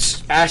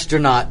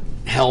astronaut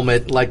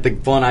helmet like the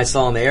one I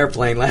saw on the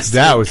airplane last week.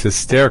 That was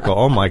hysterical.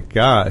 Oh my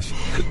gosh.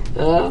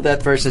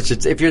 That person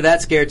should, if you're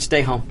that scared,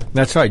 stay home.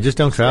 That's right. Just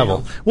don't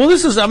travel. Well,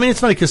 it's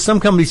funny because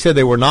some companies said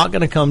they were not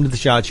going to come to the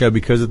SHOT Show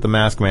because of the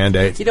mask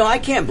mandate. I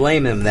can't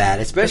blame them that,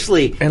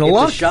 especially if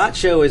the SHOT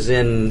Show is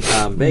in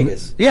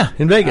Vegas. Yeah,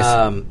 in Vegas.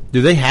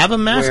 Do they have a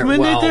mask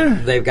mandate there?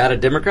 They've got a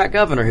Democrat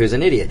governor who's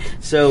an idiot.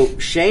 So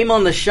shame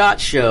on the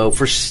SHOT Show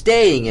for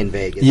staying in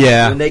Vegas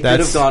when they could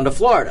have gone to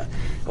Florida.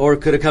 Or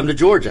could have come to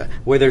Georgia,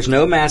 where there's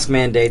no mask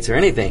mandates or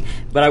anything.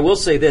 But I will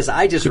say this: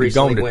 I just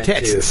recently went to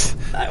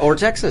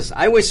Texas.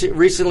 I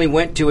recently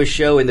went to a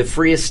show in the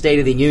freest state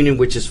of the union,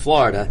 which is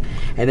Florida,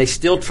 and they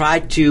still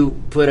tried to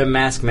put a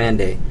mask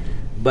mandate.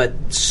 But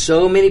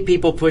so many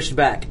people pushed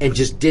back and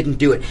just didn't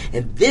do it.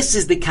 And this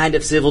is the kind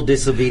of civil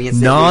disobedience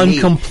that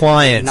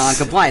non-compliance.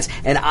 Non-compliance.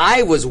 And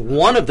I was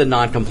one of the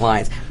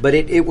non-compliance. But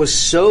it was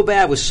so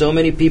bad with so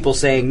many people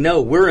saying,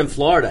 no, we're in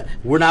Florida,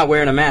 we're not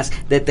wearing a mask,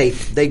 that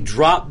they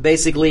dropped,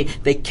 basically,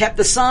 they kept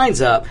the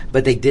signs up,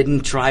 but they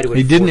didn't try to enforce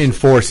it. They didn't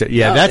enforce it.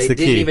 Yeah, that's the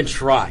key. They didn't even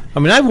try. I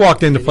mean, I've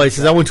walked into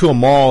places. I went to a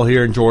mall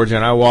here in Georgia,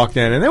 and I walked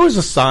in, and there was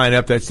a sign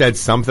up that said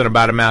something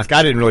about a mask.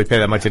 I didn't really pay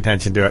that much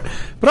attention to it.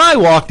 But I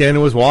walked in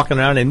and was walking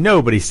around, and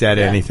nobody said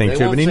anything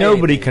to me.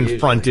 Nobody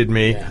confronted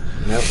me. Yeah.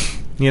 Nope.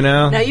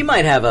 Now you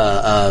might have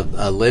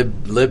a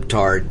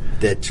libtard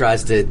that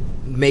tries to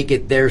make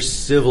it their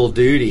civil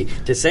duty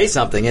to say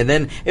something, and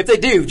then if they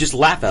do, just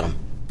laugh at them.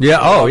 Yeah.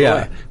 Oh,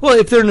 yeah. Well,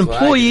 if they're an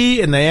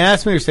employee and they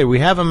ask me or say we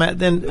have them,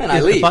 then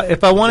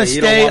if I want to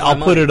stay,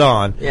 I'll put it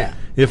on. Yeah.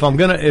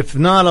 If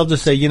not, I'll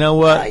just say, you know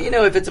what?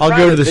 If it's I'll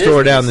go to the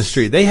store down the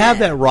street. They have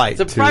that right.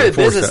 It's a private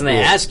business, and they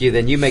ask you,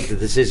 then you make the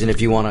decision if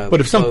you want to.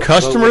 But if some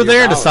customer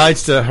there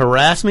decides to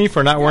harass me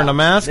for not wearing a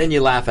mask, then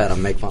you laugh at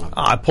them, make fun of them.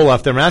 I pull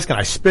off their mask and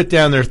I spit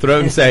down their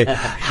throat and say,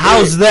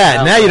 "How's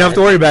that? Now you don't have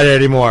to worry about it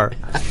anymore."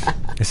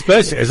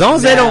 Especially as long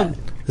as they don't.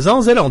 As long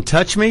as they don't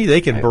touch me, they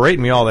can berate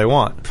me all they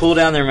want. Pull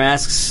down their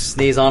masks,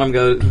 sneeze on them,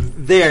 go,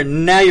 there,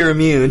 now you're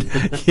immune.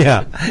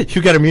 Yeah,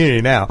 you got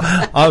immunity now.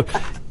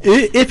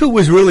 If it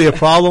was really a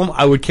problem,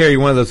 I would carry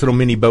one of those little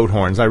mini boat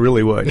horns. I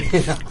really would.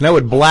 And I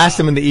would blast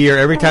them in the ear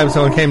every time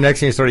someone came next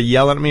to me and started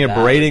yelling at me and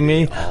berating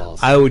me. Awesome.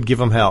 I would give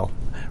them hell.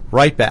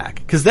 right back.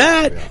 Because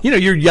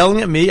you're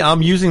yelling at me,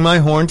 I'm using my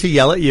horn to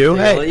yell at you.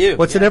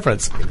 What's the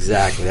difference?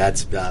 Exactly.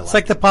 It's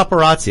like the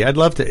paparazzi. I'd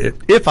love to,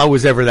 if I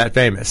was ever that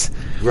famous.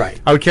 Right.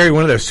 I would carry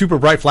one of those super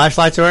bright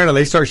flashlights around, and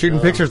they start shooting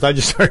pictures, and I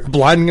just start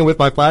blinding them with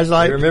my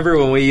flashlight. You remember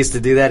when we used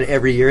to do that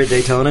every year at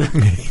Daytona?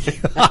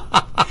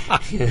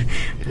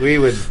 We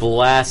would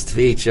blast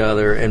each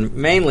other, and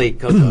mainly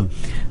Coco,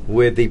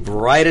 with the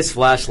brightest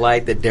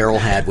flashlight that Daryl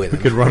had with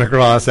him. Could run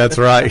across, that's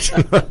right.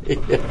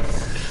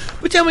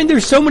 But I mean,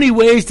 there's so many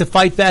ways to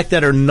fight back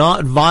that are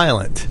not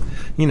violent.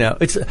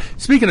 It's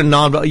speaking of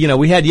non-violent.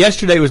 We had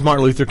yesterday was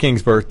Martin Luther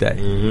King's birthday.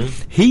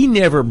 Mm-hmm. He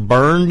never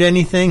burned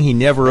anything. He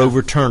never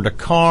overturned a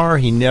car.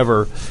 He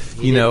never,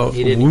 he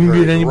didn't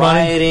wounded anybody.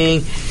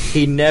 Rioting.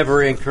 He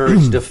never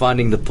encouraged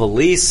defunding the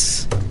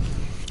police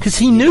because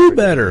he knew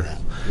better.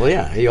 Well,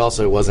 yeah, he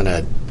also wasn't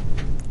a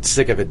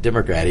sick of a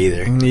Democrat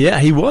either. Yeah,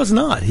 he was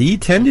not. He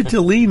tended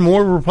to lean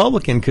more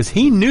Republican because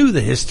he knew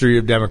the history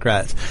of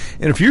Democrats.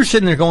 And if you're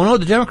sitting there going,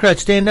 the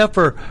Democrats stand up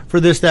for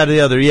this, that, or the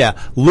other,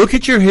 look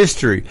at your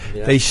history.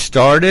 Yeah. They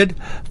started,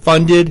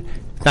 funded,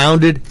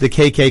 founded the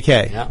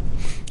KKK. Yeah.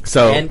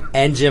 So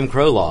and Jim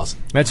Crow laws.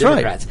 That's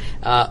Democrats.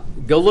 right.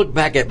 Go look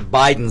back at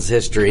Biden's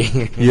history.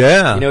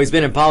 Yeah. He's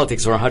been in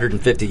politics for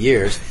 150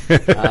 years.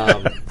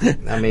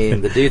 I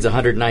mean, the dude's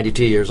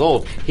 192 years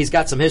old. He's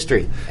got some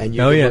history. And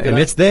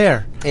it's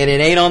there. And it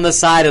ain't on the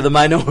side of the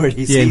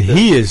minorities. Yeah, and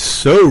he is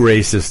so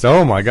racist.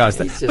 Oh, my gosh.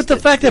 But the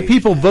fact that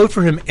people vote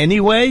for him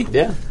anyway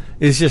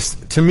is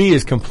just, to me,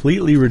 is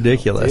completely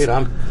ridiculous.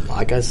 Dude,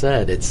 like I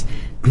said, it's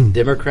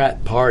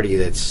Democrat Party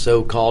that's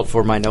so called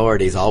for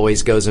minorities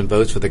always goes and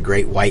votes for the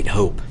Great White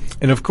Hope.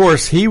 And, of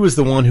course, he was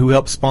the one who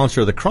helped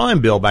sponsor the crime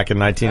bill back in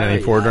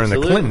 1994 during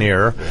the Clinton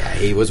era. Yeah,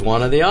 he was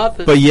one of the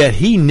authors. But yet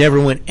he never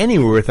went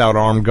anywhere without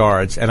armed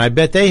guards. And I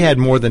bet they had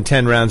more than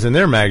 10 rounds in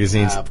their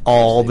magazines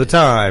all the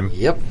time.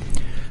 Yep.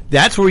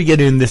 That's where we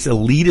get in this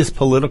elitist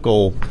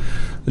political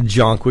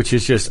junk, which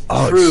is just,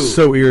 it's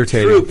so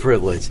irritating. True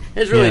privilege.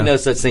 There's really no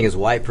such thing as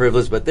white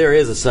privilege, but there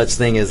is a such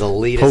thing as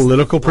elitist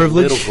political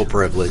privilege. Political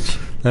privilege.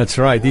 That's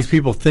right. These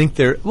people think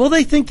they're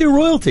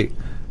royalty.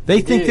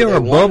 They think they're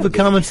above the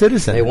common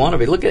citizen. They want to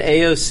be. Look at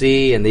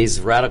AOC and these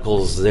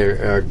radicals. They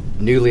are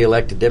newly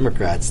elected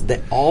Democrats.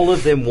 All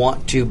of them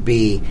want to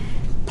be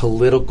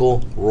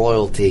political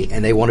royalty,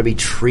 and they want to be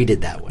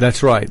treated that way.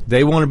 That's right.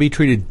 They want to be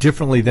treated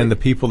differently than the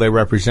people they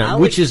represent,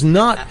 which is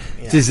not.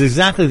 Is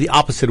exactly the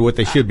opposite of what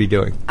they should be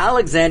doing.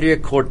 Alexandria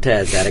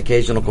Cortez, that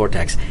occasional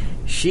Cortex,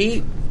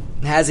 she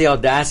has the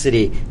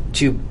audacity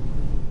to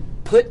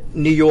put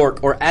New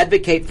York or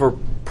advocate for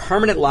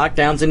permanent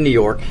lockdowns in New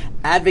York,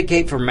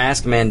 advocate for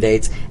mask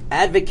mandates,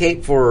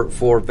 advocate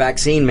for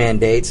vaccine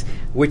mandates,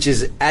 which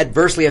is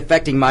adversely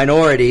affecting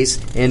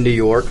minorities in New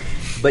York.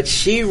 But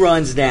she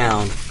runs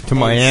down to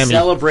Miami,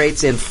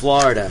 celebrates in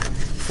Florida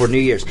for New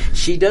Year's.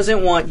 She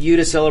doesn't want you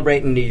to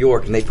celebrate in New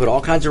York, and they put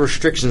all kinds of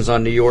restrictions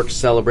on New York's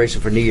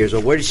celebration for New Year's.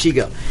 Well, where did she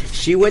go?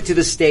 She went to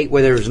the state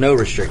where there was no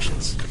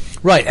restrictions.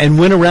 Right, and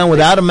went around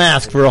without a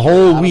mask for a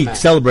whole week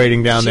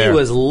celebrating down there. She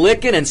was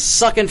licking and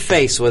sucking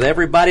face with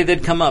everybody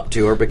that come up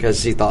to her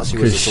because she thought she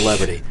was a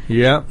celebrity.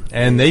 Yeah,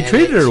 and they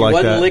treated her like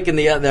that. She wasn't licking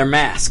their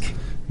mask.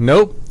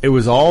 Nope, it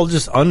was all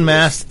just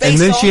unmasked, and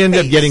then she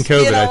ended up getting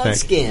COVID, I think.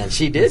 Skin.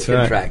 She did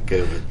contract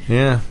COVID.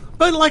 Yeah,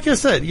 but like I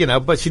said,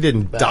 but she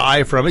didn't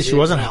die from it. She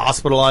wasn't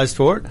hospitalized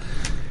for it.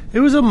 It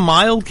was a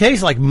mild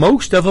case, like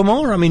most of them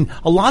are. I mean,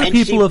 a lot of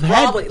people have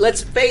had...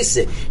 Let's face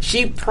it,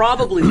 she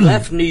probably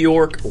left New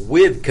York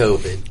with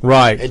COVID.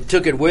 Right. And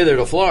took it with her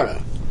to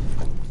Florida.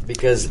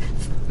 Because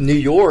New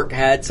York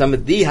had some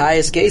of the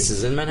highest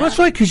cases in Manhattan. Well, that's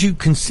right,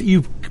 because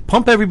you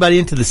pump everybody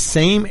into the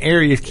same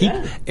area, keep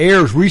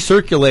air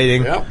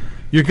recirculating. Yep.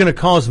 You're going to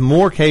cause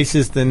more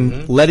cases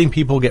than letting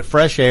people get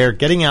fresh air,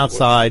 getting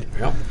outside.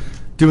 Yep.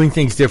 Doing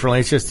things differently.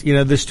 It's just,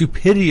 the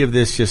stupidity of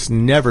this just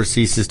never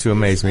ceases to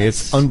amaze me.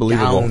 It's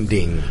unbelievable.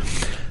 Astounding.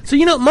 So,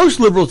 most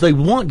liberals,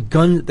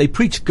 they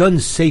preach gun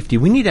safety.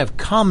 We need to have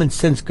common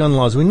sense gun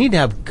laws. We need to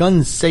have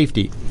gun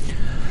safety.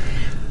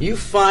 You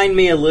find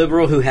me a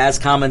liberal who has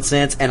common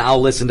sense, and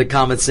I'll listen to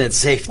common sense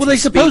safety. Well, they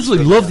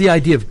supposedly love the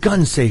idea of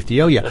gun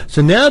safety. Oh, yeah.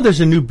 So now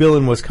there's a new bill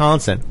in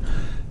Wisconsin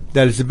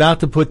that is about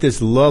to put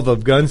this love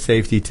of gun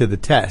safety to the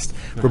test.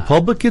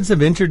 Republicans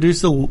have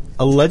introduced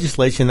a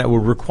legislation that will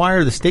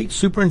require the state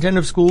superintendent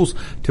of schools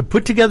to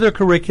put together a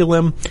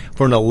curriculum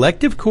for an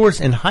elective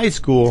course in high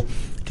school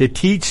to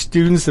teach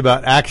students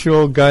about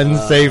actual gun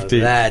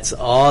safety. That's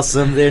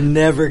awesome. They're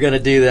never going to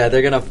do that.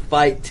 They're going to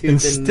fight tooth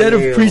and nail. Instead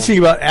of preaching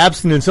about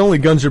abstinence only,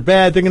 guns are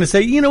bad, they're going to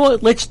say, you know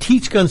what, let's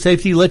teach gun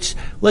safety. Let's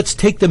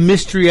take the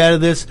mystery out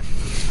of this.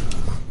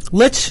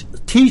 Let's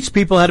teach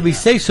people how to be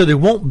safe so there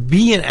won't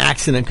be an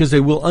accident because they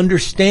will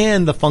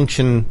understand the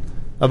function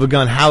of a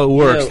gun, how it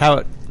works,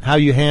 how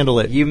you handle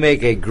it. You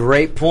make a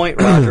great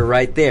point, Roger,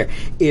 right there.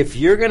 If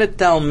you're going to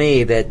tell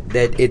me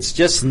that it's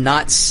just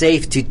not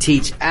safe to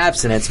teach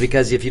abstinence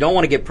because if you don't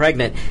want to get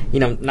pregnant,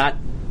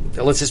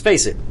 let's just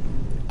face it,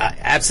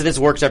 abstinence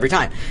works every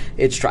time.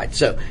 It's tried.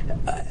 So,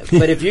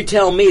 but if you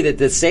tell me that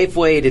the safe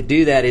way to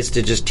do that is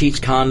to just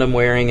teach condom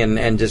wearing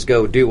and just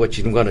go do what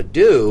you're going to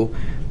do,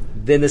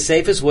 then the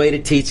safest way to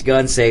teach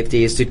gun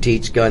safety is to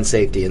teach gun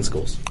safety in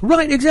schools.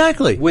 Right,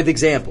 exactly. With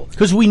examples.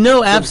 Because we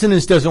know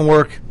abstinence doesn't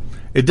work.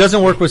 It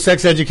doesn't work with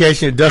sex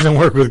education. It doesn't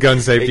work with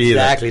gun safety either.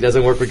 Exactly. It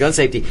doesn't work with gun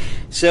safety.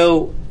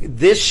 So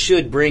this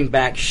should bring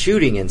back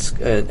shooting in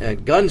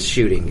gun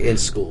shooting in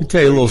school. I'll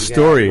tell you a little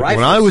story.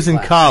 When I was in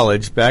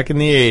college back in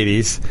the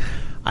 80s,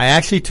 I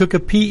actually took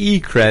a PE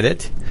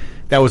credit.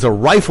 That was a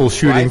rifle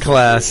shooting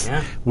class.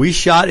 Yeah. We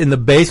shot in the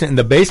basement. In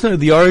the basement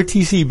of the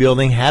ROTC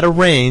building had a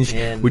range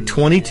with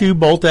 22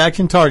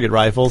 bolt-action target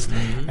rifles,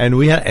 and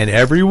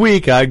every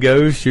week I'd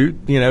go shoot,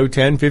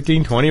 10,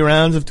 15, 20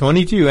 rounds of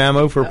 22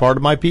 ammo for part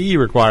of my PE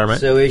requirement.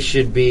 So it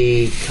should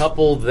be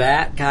couple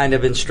that kind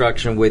of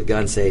instruction with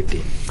gun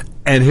safety.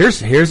 And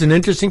here's an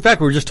interesting fact.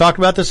 We were just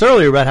talking about this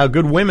earlier about how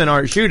good women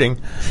aren't shooting.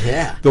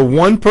 Yeah. The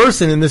one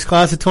person in this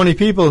class of 20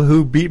 people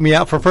who beat me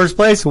out for first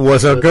place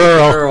was a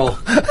girl.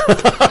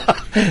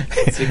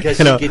 It's because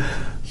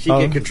she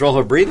could control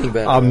her breathing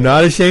better. I'm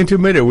not ashamed to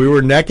admit it. We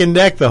were neck and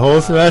neck the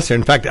whole semester.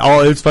 In fact, it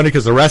was funny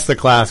because the rest of the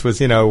class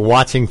was,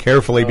 watching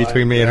carefully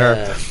between me and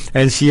her.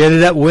 And she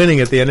ended up winning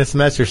at the end of the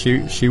semester.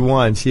 She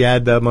won. She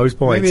had the most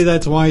points. Maybe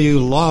that's why you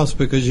lost,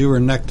 because you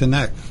were neck to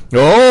neck. Oh!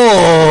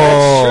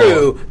 That's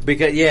true.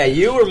 Because,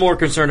 you were more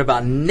concerned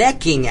about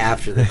necking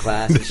after the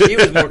class, and she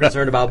was more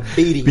concerned about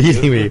beating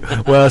me.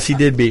 Well, she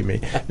did beat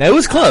me. Now, it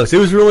was close. It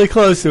was really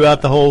close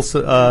throughout the whole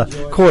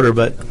quarter,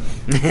 but...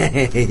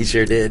 He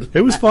sure did.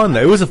 It was fun,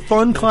 though. It was a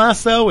fun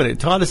class, though, and it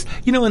taught us,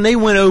 and they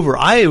went over.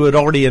 I was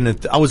already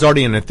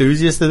an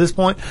enthusiast at this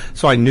point,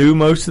 so I knew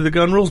most of the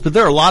gun rules, but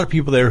there are a lot of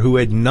people there who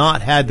had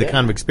not had the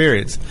kind of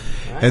experience.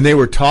 Right. And they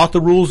were taught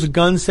the rules of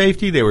gun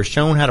safety. They were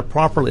shown how to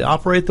properly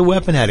operate the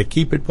weapon, how to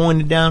keep it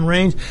pointed down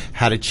range,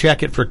 how to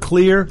check it for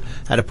clear,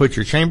 how to put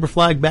your chamber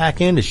flag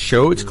back in to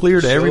show it's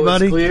clear to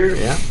everybody. It's clear,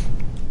 yeah.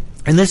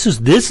 And this is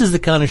the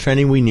kind of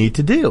training we need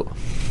to do.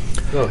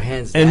 Oh,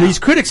 hands and down. These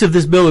critics of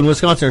this bill in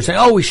Wisconsin are saying,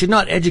 "Oh, we should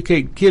not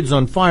educate kids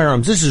on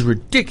firearms. This is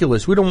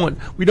ridiculous. We don't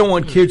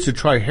want kids to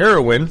try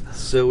heroin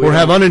or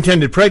have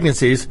unintended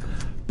pregnancies."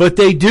 But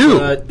they do.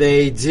 But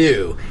they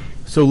do.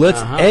 So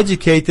let's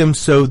educate them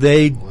so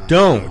they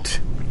don't.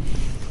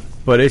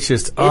 But it's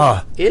just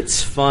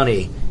it's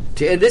funny.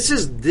 And this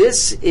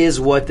is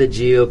what the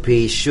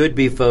GOP should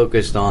be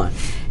focused on,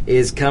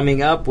 is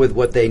coming up with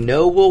what they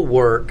know will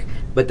work,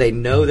 but they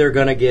know they're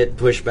going to get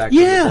pushback from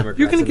the Democrats.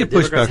 You're going to get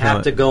pushback. Democrats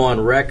have to go on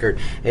record.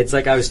 It's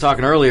like I was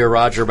talking earlier,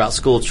 Roger, about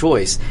school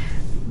choice.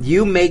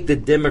 You make the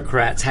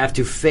Democrats have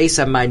to face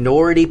a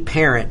minority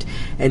parent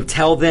and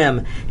tell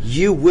them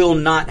you will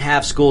not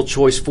have school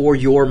choice for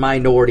your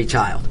minority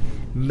child.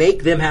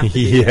 Make them have to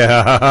do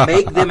that.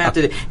 Make them have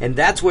to do. And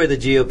that's where the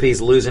GOP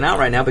is losing out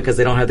right now, because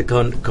they don't have the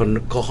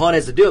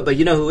cojones to do it. But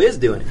you know who is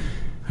doing it?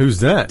 Who's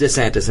that?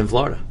 DeSantis in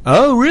Florida.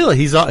 Oh, really?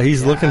 He's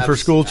looking for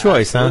school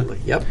choice, absolutely.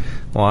 Huh? Yep.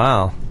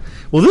 Wow.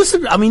 Well,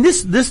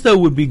 this though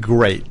would be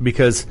great,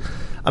 because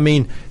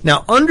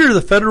now under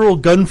the Federal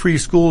Gun-Free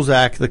Schools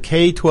Act, the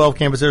K-12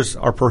 campuses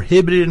are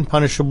prohibited and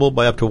punishable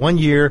by up to 1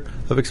 year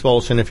of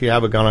expulsion if you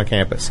have a gun on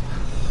campus.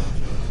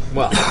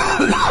 Well,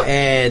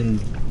 and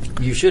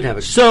you should have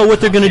a. So what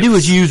they're going to do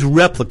is use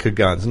replica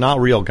guns, not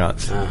real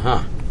guns.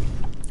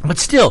 But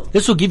still,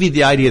 this will give you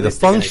the idea of the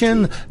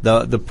function,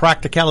 the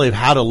practicality of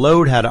how to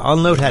load, how to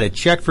unload, how to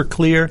check for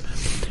clear,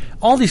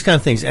 all these kind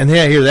of things. And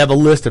here they have a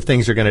list of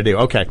things they're going to do.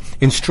 Okay,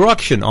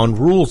 instruction on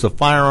rules of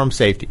firearm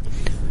safety.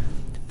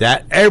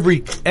 That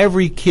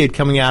every kid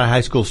coming out of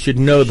high school should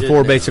know the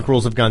four basic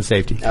rules of gun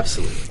safety.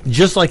 Absolutely.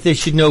 Just like they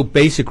should know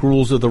basic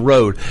rules of the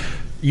road.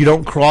 You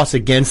don't cross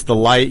against the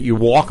light. You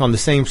walk on the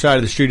same side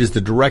of the street as the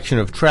direction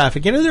of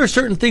traffic. There are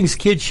certain things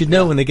kids should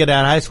know when they get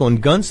out of high school,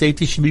 and gun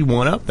safety should be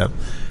one of them.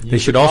 They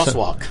should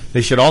also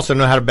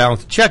know how to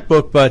balance a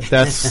checkbook, but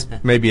that's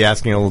maybe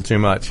asking a little too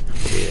much,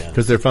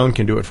 because their phone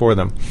can do it for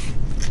them.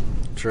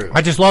 True.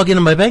 I just log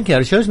into my bank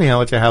account. It shows me how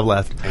much I have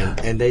left.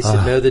 And they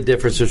should know the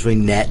difference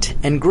between net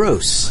and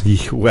gross.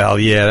 Well,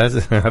 yeah,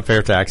 that's a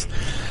fair tax.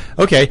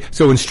 Okay,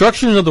 so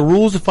instruction of the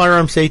rules of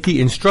firearm safety,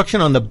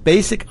 instruction on the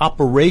basic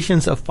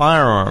operations of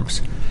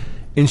firearms,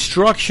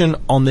 instruction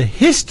on the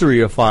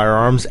history of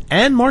firearms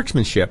and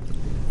marksmanship.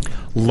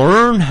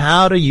 Learn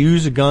how to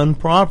use a gun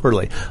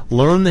properly.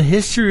 Learn the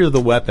history of the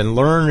weapon.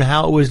 Learn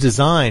how it was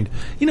designed.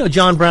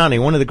 John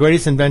Browning, one of the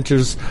greatest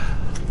inventors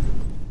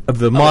of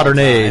the modern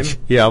age.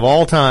 Yeah, of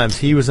all times.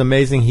 He was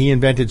amazing. He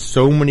invented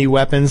so many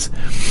weapons,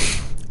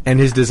 and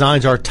his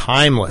designs are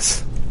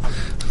timeless.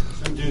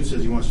 Some dude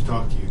says he wants to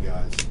talk to you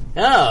guys.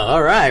 Oh,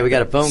 all right. We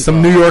got a phone call.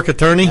 Some New York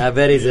attorney? I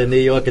bet he's a New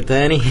York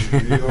attorney.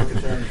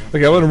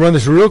 Okay, I want to run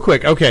this real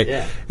quick. Okay.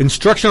 Yeah.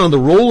 Instruction on the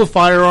role of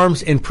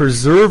firearms in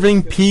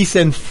preserving peace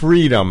and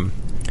freedom.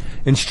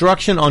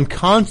 Instruction on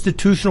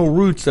constitutional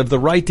roots of the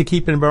right to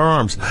keep and bear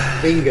arms.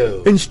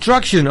 Bingo.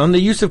 Instruction on the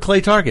use of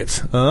clay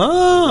targets.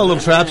 Oh, a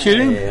little trap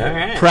shooting.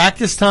 Right.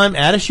 Practice time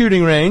at a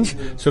shooting range.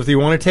 So if you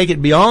want to take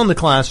it beyond the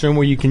classroom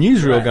where you can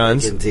use real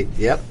guns.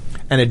 Yep.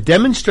 and a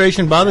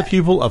demonstration by the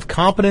pupil of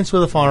competence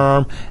with a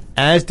firearm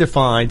as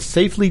defined,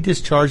 safely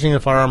discharging the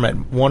firearm at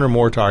one or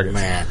more targets.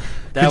 Man.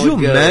 Could you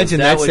imagine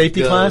that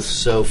safety class?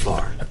 So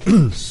far.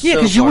 Yeah,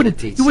 because you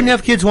wouldn't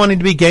have kids wanting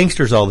to be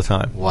gangsters all the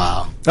time.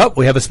 Wow. Oh,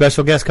 we have a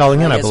special guest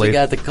calling in, I believe. We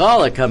got the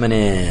caller coming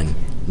in.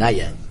 Not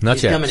yet.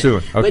 Not yet.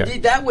 Soon. Okay.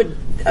 But that would,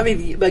 I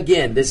mean,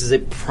 again, this is a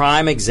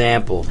prime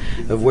example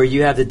of where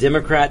you have the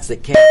Democrats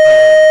that can't.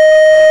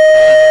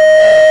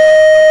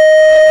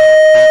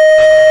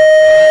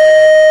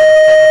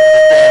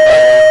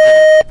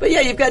 But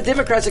yeah, you've got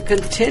Democrats that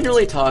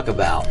continually talk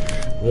about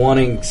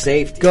wanting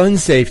safety. Gun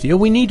safety. Oh,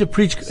 we need to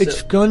preach.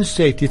 It's gun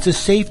safety. It's a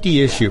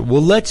safety issue.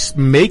 Well, let's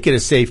make it a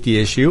safety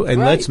issue, and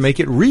let's make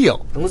it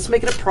real. And let's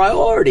make it a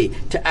priority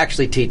to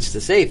actually teach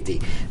the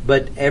safety.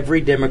 But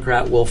every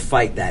Democrat will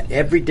fight that.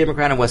 Every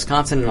Democrat in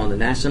Wisconsin and on the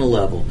national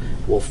level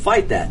will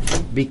fight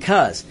that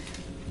because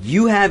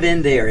you have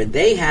in there, and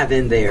they have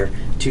in there,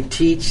 to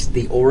teach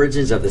the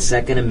origins of the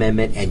Second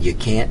Amendment, and you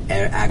can't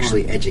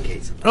actually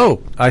educate them.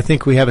 Oh, I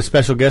think we have a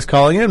special guest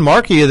calling in.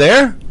 Mark, are you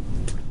there?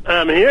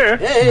 I'm here.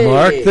 Hey.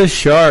 Mark the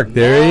Shark.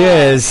 There he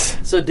is.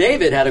 So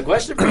David had a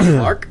question for you,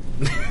 Mark.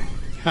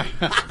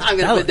 I'm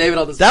going to put David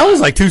on the spot. That was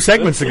like 2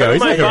 segments ago. Turn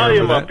my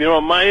volume up. You know,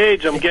 at my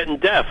age, I'm getting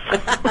deaf.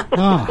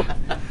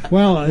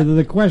 Well,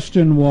 the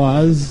question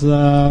was,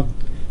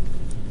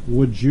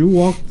 would you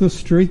walk the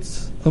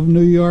streets of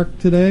New York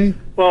today?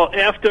 Well,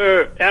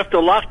 after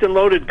locked and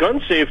loaded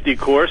gun safety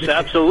course,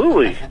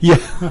 absolutely. Yeah.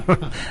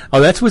 Oh,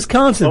 that's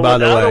Wisconsin, by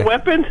the way. Without a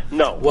weapon?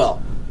 No.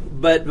 Well,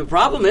 but the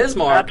problem is,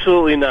 Mark.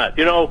 Absolutely not.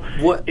 You know,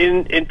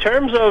 in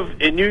terms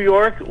of in New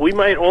York, we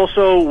might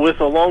also,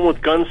 along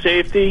with gun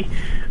safety,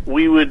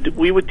 we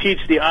would teach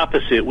the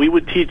opposite. We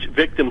would teach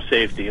victim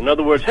safety. In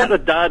other words, how to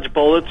dodge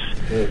bullets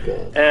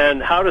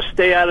and how to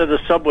stay out of the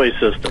subway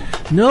system.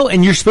 No,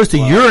 and you're supposed to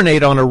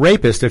urinate on a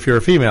rapist if you're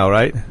a female,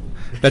 right?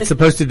 That's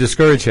supposed to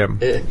discourage him.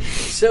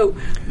 So,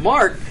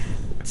 Mark,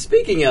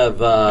 speaking of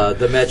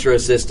the metro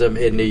system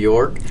in New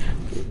York,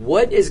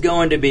 what is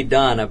going to be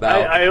done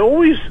about... I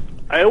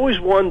always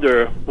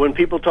wonder when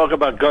people talk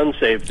about gun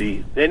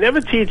safety, they never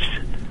teach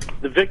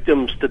the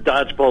victims to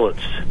dodge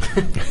bullets.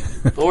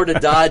 Or to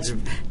dodge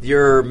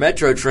your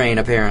metro train,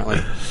 apparently.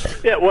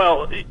 Yeah,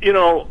 well, you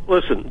know,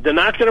 listen, they're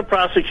not going to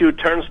prosecute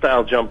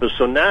turnstile jumpers,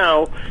 so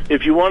now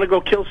if you want to go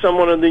kill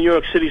someone in the New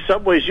York City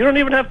subways, you don't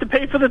even have to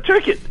pay for the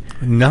ticket.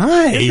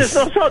 Nice.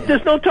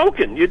 There's no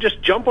token. You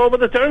just jump over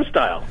the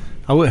turnstile.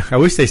 I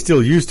wish they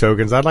still use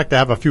tokens. I'd like to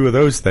have a few of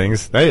those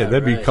things.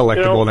 That'd be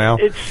collectible now.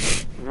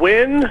 It's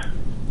when...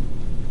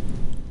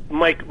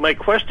 My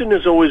question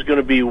is always going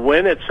to be,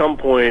 when at some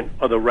point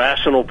are the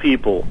rational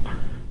people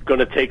going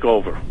to take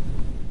over?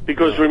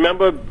 Because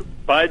remember,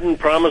 Biden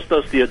promised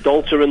us the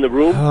adults are in the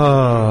room.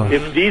 Oh.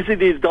 If these are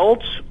the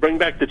adults, bring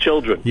back the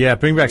children. Yeah,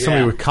 bring back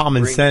somebody with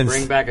common sense.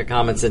 Bring back a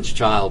common sense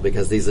child,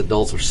 because these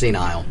adults are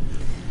senile.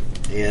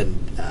 And,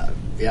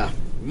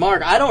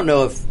 Mark, I don't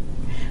know if...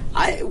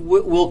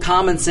 will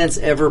common sense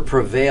ever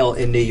prevail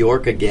in New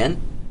York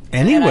again?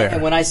 Anywhere.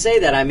 And when I say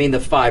that, I mean the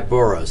 5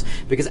 boroughs.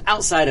 Because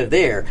outside of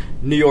there,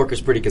 New York is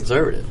pretty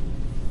conservative.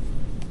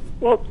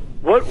 Well,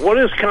 what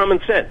is common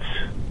sense?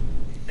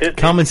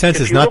 Common sense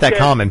is not that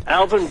common.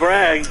 Alvin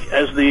Bragg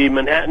as the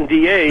Manhattan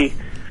DA,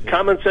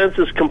 common sense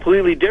is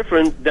completely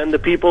different than the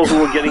people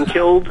who are getting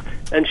killed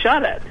and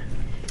shot at.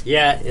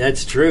 Yeah,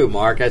 that's true,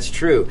 Mark. That's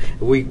true.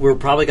 We're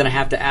probably going to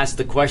have to ask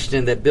the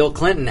question that Bill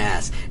Clinton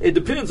asked. It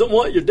depends on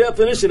what your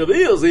definition of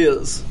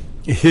is.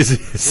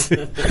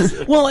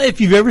 Well,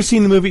 if you've ever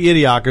seen the movie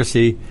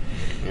Idiocracy,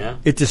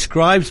 it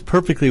describes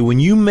perfectly when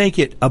you make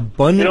it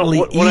abundantly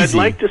easy. What I'd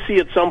like to see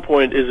at some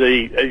point is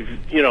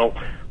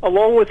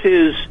along with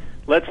his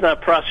let's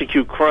not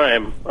prosecute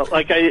crime.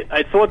 Like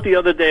I thought the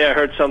other day I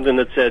heard something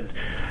that said,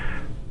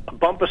 a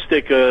bumper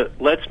sticker,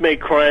 let's make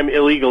crime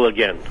illegal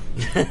again.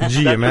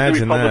 Gee,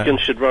 imagine that.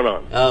 Republicans should run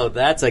on. Oh,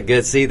 that's a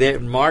good. See there,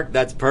 Mark.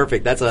 That's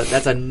perfect. That's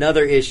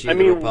another issue. I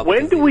mean,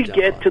 when do we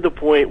get to the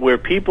point where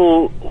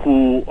people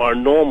who are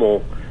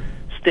normal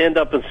stand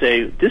up and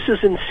say, "This is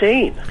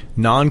insane"?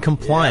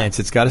 Non-compliance.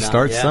 It's got to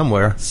start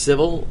somewhere.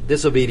 Civil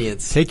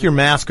disobedience. Take your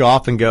mask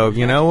off and go.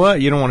 You know what?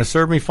 You don't want to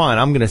serve me? Fine.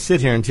 I'm going to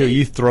sit here until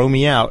you throw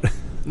me out.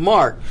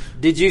 Mark,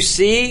 did you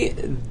see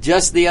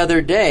just the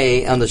other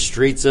day on the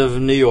streets of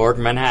New York,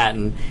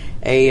 Manhattan,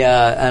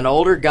 an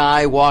older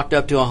guy walked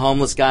up to a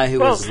homeless guy who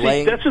was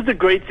laying... That's what the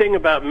great thing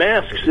about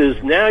masks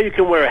is now you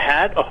can wear a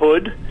hat, a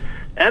hood,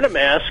 and a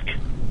mask.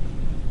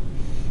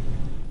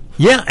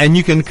 Yeah, and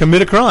you can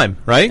commit a crime,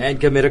 right? And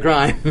commit a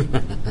crime.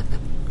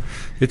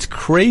 It's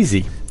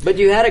crazy. But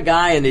you had a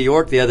guy in New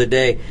York the other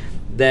day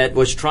that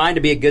was trying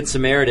to be a good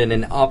Samaritan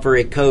and offer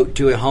a coat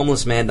to a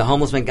homeless man. The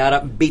homeless man got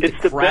up and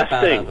beat the crap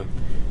out of him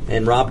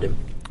and robbed him.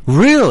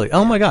 Really?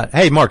 Oh, my God.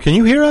 Hey, Mark, can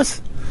you hear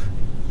us?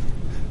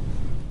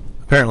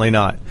 Apparently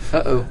not.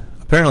 Uh-oh.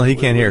 Apparently he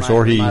can't hear us,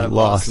 or he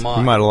lost.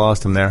 We might have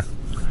lost him there.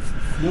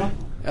 Nope.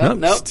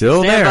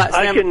 Still Stand there.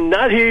 I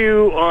cannot hear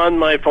you on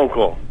my phone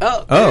call.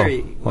 There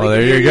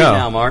you go.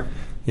 Now, Mark.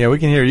 Yeah, we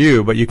can hear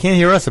you, but you can't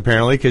hear us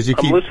apparently because you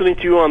I'm keep. listening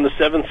to you on the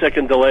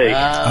 7-second delay.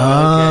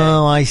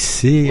 Oh, I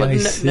see. Well, I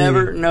see.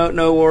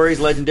 No worries.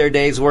 Legendary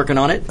Dave's working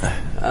on it.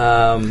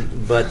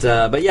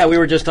 But yeah, we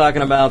were just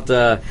talking about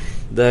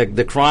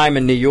the crime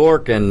in New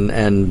York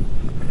and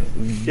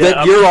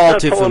Yeah, you're all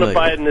not too pulling familiar.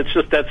 a Biden. It's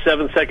just that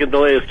 7-second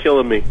delay is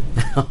killing me.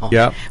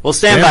 Yeah. Well,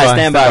 stand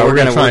by. We're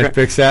going to try and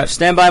fix that.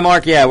 Stand by,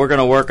 Mark. Yeah, we're going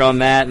to work on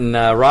that. And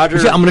Roger,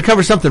 I'm going to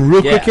cover something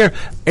real quick here.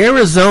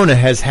 Arizona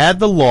has had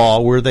the law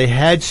where they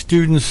had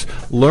students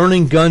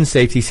learning gun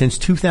safety since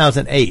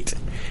 2008,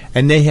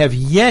 and they have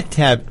yet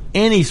to have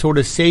any sort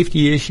of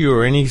safety issue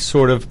or any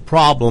sort of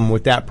problem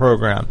with that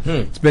program.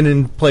 It's been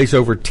in place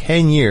over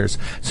 10 years.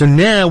 So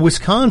now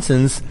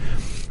Wisconsin's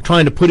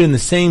trying to put in the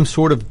same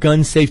sort of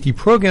gun safety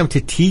program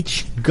to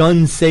teach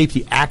gun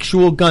safety,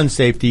 actual gun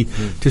safety,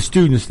 to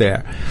students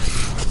there.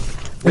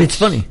 It's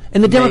funny.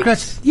 And the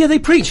Democrats, they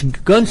preach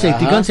gun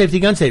safety, gun safety,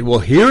 gun safety. Well,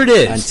 here it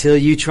is. Until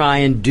you try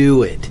and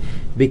do it.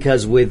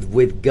 Because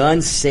with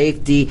gun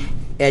safety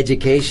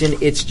education,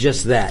 it's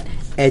just that,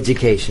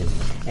 education.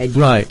 And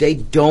they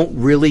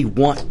don't really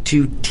want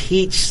to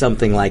teach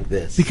something like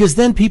this. Because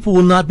then people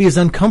will not be as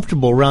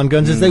uncomfortable around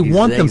guns as they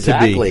want them to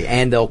be. Exactly.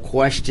 And they'll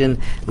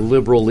question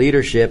liberal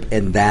leadership,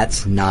 and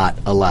that's not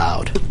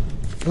allowed.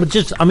 But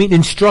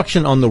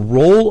instruction on the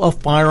role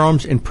of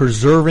firearms in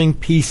preserving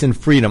peace and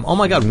freedom. Oh,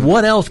 my God,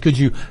 what else could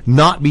you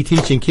not be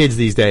teaching kids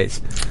these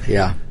days?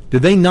 Yeah.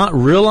 Did they not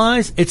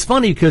realize? It's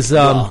funny because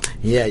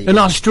in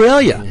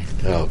Australia,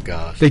 oh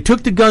gosh, they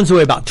took the guns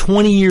away about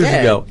 20 years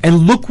ago, and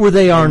look where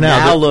they are now.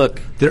 Now look,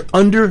 they're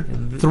under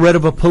threat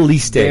of a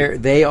police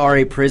state. They are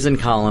a prison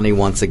colony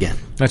once again.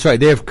 That's right.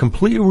 They have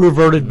completely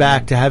reverted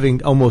back to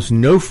having almost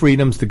no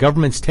freedoms. The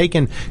government's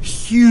taken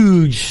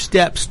huge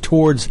steps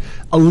towards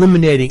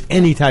eliminating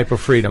any type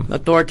of freedom.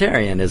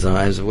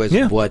 Authoritarianism is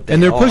what they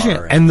and they're are. pushing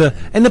it. And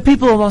the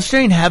people of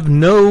Australia have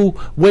no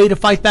way to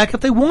fight back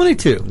if they wanted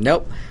to.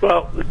 Nope.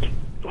 Well,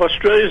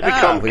 Australia's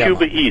become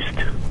Cuba East.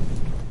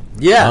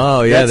 Yeah.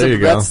 Oh, yeah, there you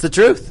go. That's the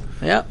truth.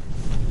 Yep.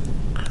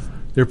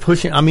 They're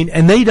pushing.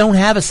 And they don't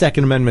have a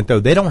Second Amendment, though.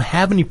 They don't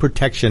have any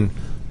protection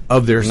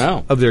of their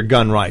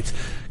gun rights.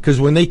 Because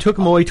when they took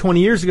them away 20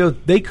 years ago,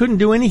 they couldn't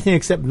do anything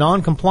except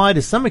non-comply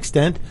to some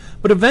extent.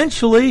 But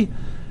eventually,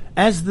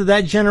 as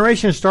that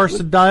generation starts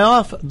to die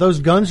off,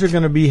 those guns are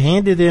going to be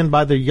handed in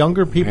by the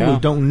younger people who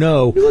don't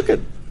know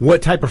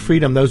what type of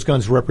freedom those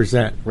guns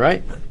represent.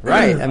 Right.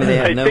 I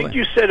think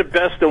you said it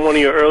best in one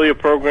of your earlier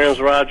programs,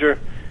 Roger,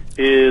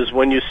 is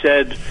when you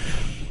said,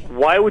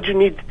 why would you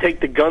need to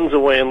take the guns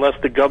away unless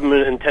the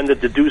government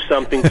intended to do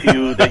something to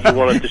you that you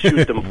wanted to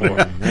shoot them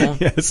for?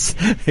 Yes,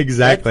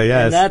 exactly,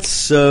 yes. And that's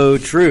so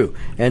true.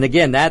 And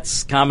again,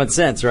 that's common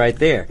sense right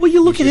there. Well,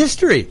 you look at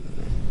history.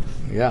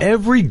 Yeah.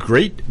 Every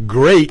great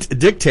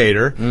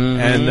dictator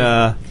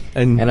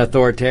and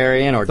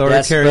authoritarian or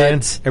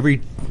despot,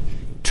 every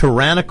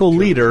tyrannical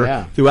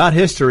leader throughout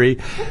history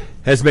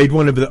has made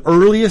one of the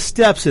earliest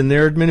steps in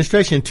their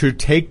administration to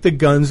take the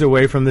guns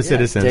away from the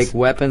citizens. Take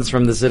weapons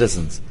from the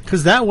citizens.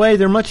 Because that way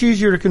they're much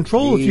easier to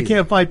control if you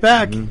can't fight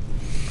back.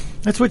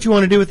 That's what you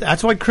want to do with.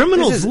 That's why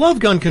criminals love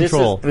gun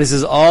control. This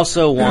is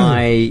also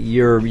why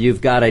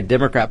you've got a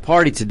Democrat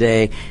Party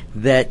today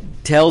that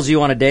tells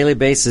you on a daily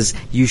basis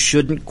you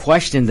shouldn't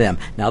question them.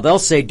 Now they'll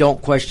say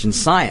don't question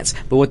science,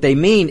 but what they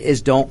mean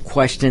is don't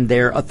question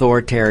their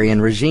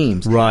authoritarian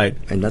regimes. Right,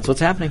 and that's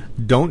what's happening.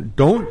 Don't.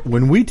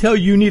 When we tell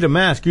you need a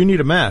mask, you need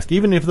a mask,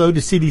 even if though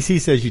the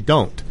CDC says you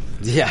don't.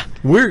 Yeah,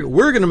 we're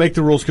going to make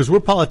the rules because we're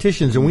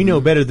politicians and we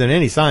know better than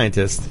any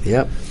scientist.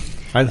 Yep.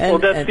 Well,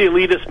 that's the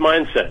elitist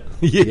mindset.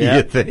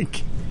 You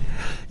think?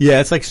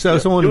 Yeah, it's like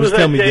someone was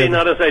telling me. Do as I say,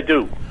 not as I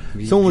do.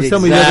 Someone was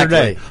telling me the other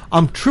day,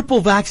 I'm triple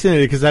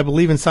vaccinated because I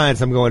believe in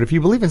science. I'm going, if you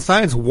believe in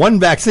science,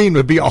 one vaccine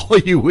would be all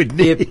you would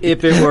need.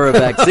 If it were a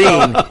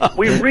vaccine.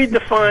 We've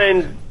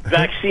redefined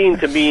vaccine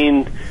to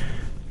mean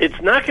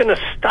it's not going to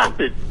stop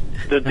it,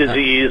 the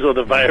disease or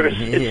the virus.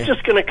 It's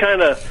just going to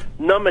kind of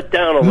numb it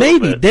down a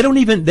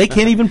little bit. They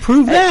can't even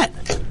prove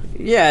that.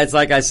 Yeah, it's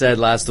like I said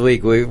last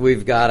week.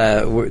 We've got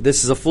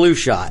this is a flu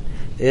shot.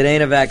 It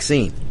ain't a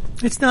vaccine.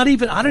 It's not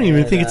even. I don't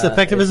even think it's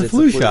effective as a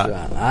flu shot.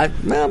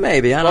 Well,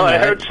 maybe. I don't know. I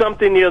heard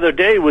something the other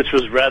day which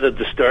was rather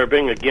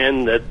disturbing.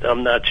 Again, that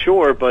I'm not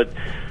sure, but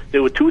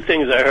there were two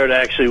things I heard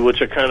actually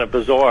which are kind of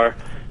bizarre.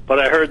 But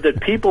I heard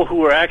that people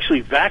who are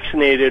actually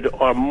vaccinated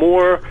are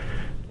more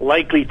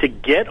likely to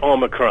get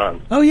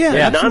Omicron. Oh yeah,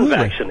 than absolutely.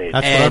 non-vaccinated.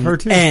 That's what I've heard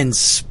too. And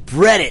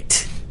spread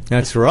it.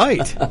 That's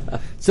right.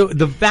 So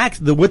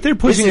what they're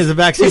pushing as a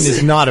vaccine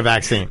is not a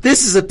vaccine.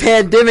 This is a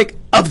pandemic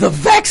of the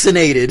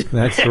vaccinated.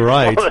 That's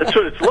right. Well, that's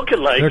what it's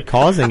looking like. They're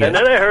causing it. And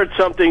then I heard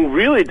something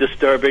really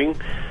disturbing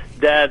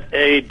that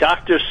a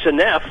Dr.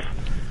 Seneff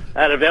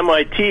out of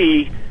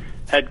MIT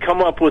had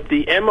come up with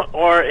the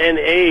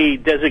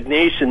mRNA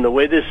designation. The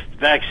way this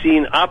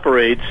vaccine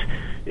operates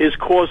is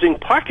causing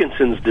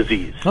Parkinson's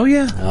disease. Oh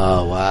yeah.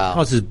 Oh wow.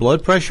 Causes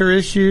blood pressure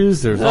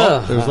issues. There's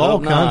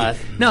all kinds.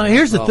 Now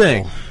here's the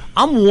thing.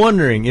 I'm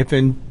wondering if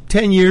in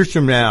 10 years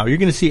from now, you're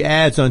going to see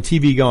ads on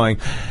TV going,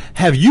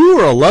 have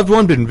you or a loved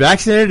one been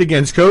vaccinated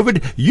against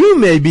COVID? You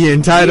may be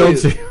entitled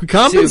to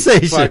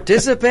compensation. To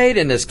participate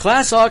in this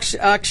class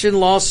action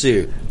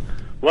lawsuit.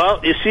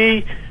 Well, you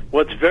see,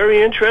 what's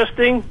very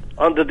interesting,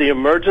 under the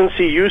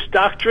emergency use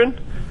doctrine,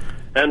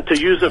 and to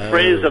use a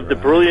phrase of the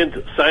brilliant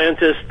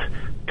scientist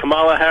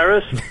Kamala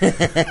Harris,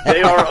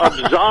 they are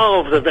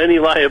absolved of any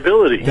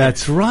liability.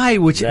 That's right.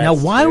 Now,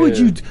 why would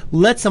you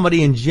let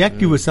somebody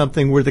inject you with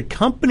something where the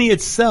company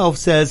itself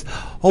says,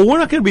 oh, we're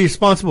not going to be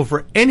responsible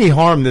for any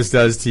harm this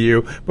does to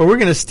you, but we're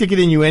going to stick it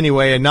in you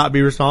anyway and not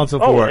be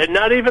responsible for it? And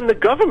not even the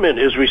government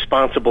is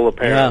responsible,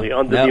 apparently,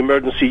 under the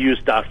emergency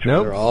use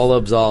doctrine. They're all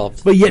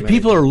absolved. But yet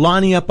people are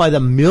lining up by the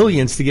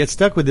millions to get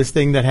stuck with this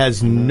thing that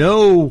has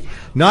not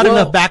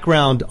enough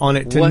background on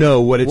it to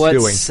know what it's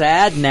doing. What's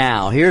sad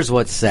now, here's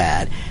what's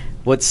sad.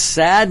 What's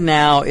sad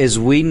now is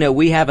we know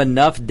we have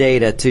enough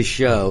data to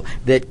show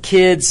that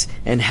kids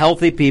and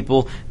healthy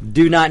people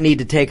do not need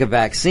to take a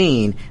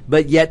vaccine,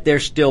 but yet they're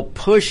still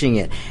pushing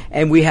it.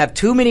 And we have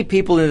too many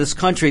people in this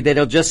country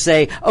that'll just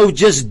say, oh,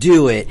 just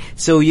do it.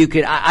 So you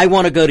could, I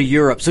want to go to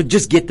Europe, so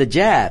just get the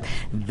jab.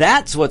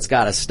 That's what's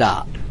got to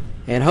stop.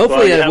 And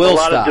hopefully it will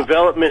stop. You have a lot of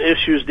development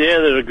issues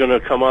there that are going to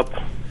come up.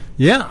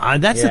 Yeah,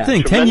 that's the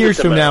thing. 10 years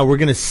from now, we're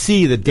going to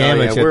see the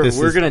damage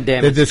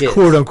that this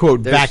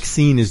quote-unquote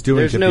vaccine is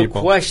doing to people. There's no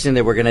question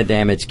that we're going to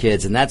damage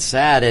kids, and that's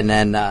sad. And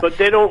then, but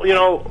they don't,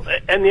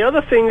 and the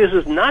other thing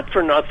is not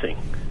for nothing,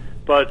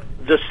 but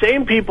the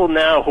same people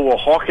now who are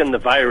hawking the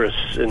virus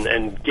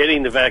and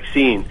getting the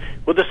vaccine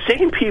were the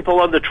same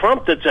people under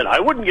Trump that said, I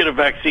wouldn't get a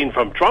vaccine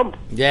from Trump.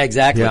 Yeah,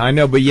 exactly. Yeah, I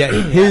know, but yet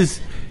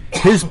his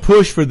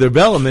push for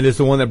development is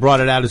the one that brought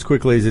it out as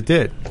quickly as it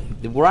did.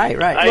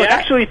 Right. I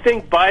actually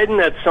think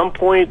Biden at some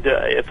point,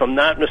 if I'm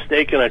not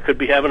mistaken, I could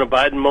be having a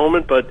Biden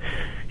moment, but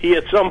he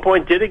at some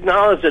point did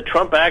acknowledge that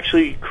Trump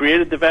actually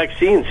created the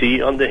vaccines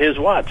under his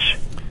watch.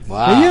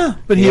 Wow. Yeah,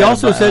 but he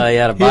also said he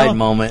had a Biden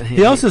moment.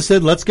 He also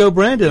said, "Let's go,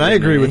 Brandon." I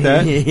agree with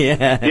that.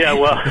 Yeah.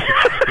 Well,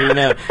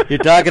 you're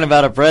talking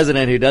about a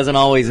president who doesn't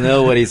always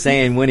know what he's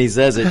saying when he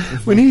says it.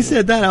 When he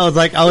said that, I was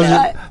like,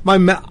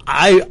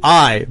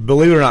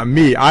 believe it or not,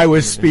 I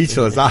was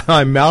speechless.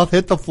 My mouth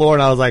hit the floor,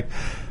 and I was like,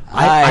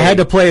 I had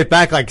to play it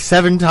back like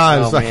 7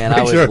 times. Oh, man,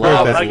 I got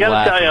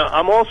to tell you,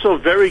 I'm also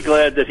very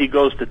glad that he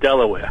goes to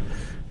Delaware.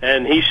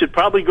 And he should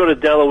probably go to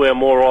Delaware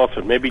more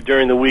often, maybe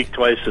during the week,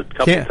 a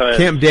couple times.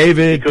 Camp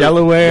David,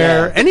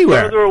 Delaware,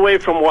 anywhere. The further away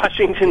from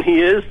Washington he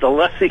is, the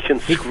less he can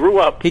screw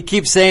up. He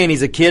keeps saying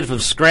he's a kid from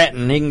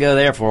Scranton. He can go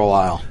there for a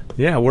while.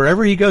 Yeah,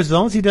 wherever he goes, as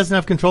long as he doesn't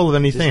have control of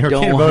anything or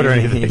can't vote or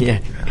anything. Yeah.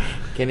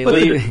 Can he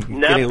leave?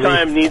 Nap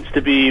time needs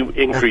to be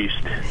increased.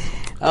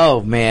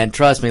 Oh man,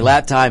 trust me,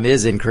 lap time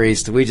is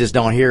increased. We just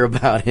don't hear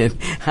about it.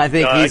 I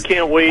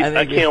can't wait.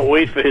 I can't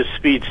wait for his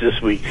speech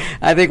this week.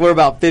 I think we're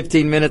about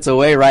 15 minutes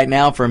away right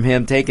now from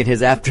him taking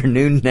his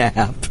afternoon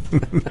nap.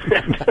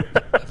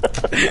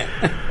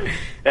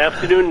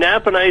 Afternoon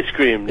nap and ice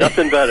cream,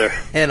 nothing better.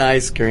 And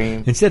ice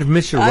cream. Instead of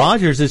Mr.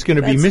 Rogers, it's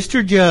going to be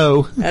Mr.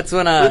 Joe. That's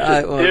when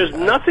there's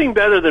nothing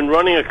better than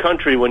running a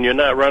country when you're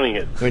not running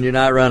it. When you're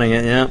not running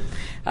it, yeah.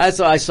 I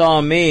saw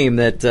a meme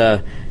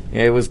that.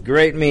 It was a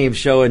great meme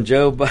showing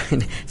Joe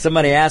Biden.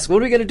 Somebody asked,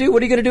 what are we going to do?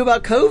 What are you going to do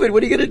about COVID?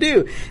 What are you going to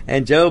do?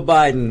 And Joe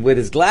Biden with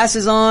his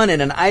glasses on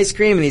and an ice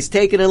cream, and he's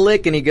taking a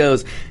lick, and he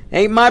goes,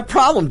 ain't my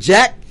problem,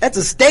 Jack. That's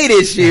a state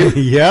issue.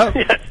 Yep.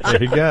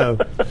 There you go.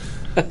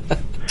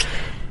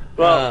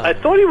 Well, I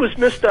thought he was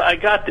Mr. I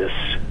got this.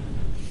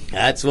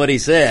 That's what he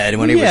said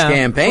when he was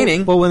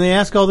campaigning. Well, when they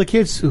asked all the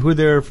kids who were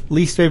their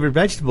least favorite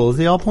vegetables,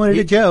 they all pointed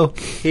at Joe.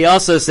 He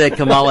also said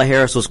Kamala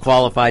Harris was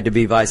qualified to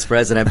be vice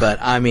president, but,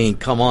 I mean,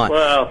 come on.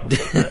 Well,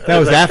 that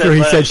was after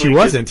he said she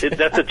wasn't.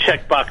 That's a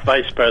checkbox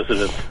vice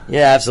president.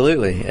 Yeah,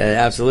 absolutely.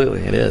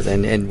 Absolutely, it is.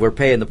 And we're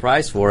paying the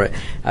price for it.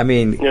 I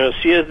mean...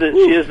 she has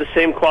the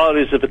same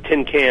qualities of a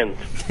tin can.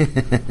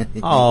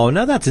 Oh,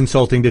 no, that's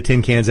insulting to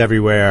tin cans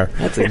everywhere.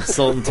 That's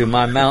insulting to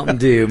my Mountain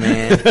Dew,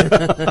 man.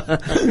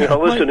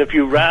 Listen, if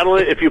you rattle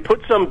it, if you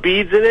put some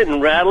beads in it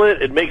and rattle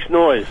it, it makes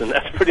noise, and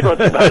that's pretty much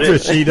about it.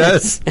 That's what she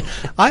does.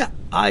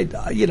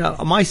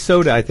 My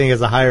soda, I think,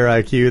 has a higher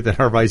IQ than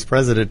our vice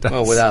president does.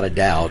 Well, without a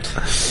doubt.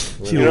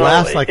 She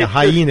laughs like a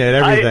hyena at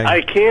everything.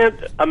 I can't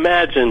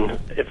imagine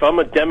if I'm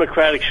a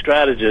Democratic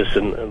strategist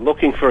and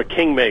looking for a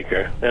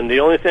kingmaker, and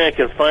the only thing I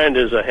can find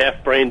is a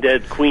half brain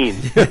dead queen.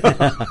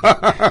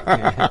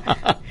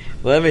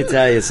 Let me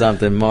tell you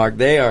something, Mark.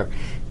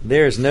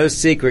 There's no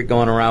secret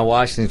going around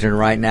Washington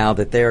right now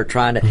that they are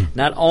trying to,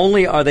 not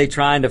only are they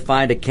trying to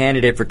find a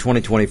candidate for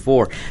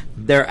 2024,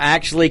 they're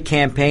actually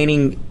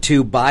campaigning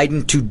to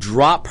Biden to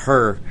drop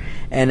her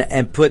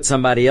and put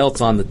somebody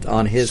else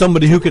on his.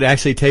 Somebody who could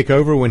actually take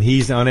over when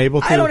he's unable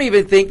to? I don't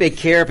even think they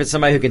care if it's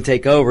somebody who can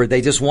take over.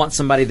 They just want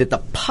somebody that the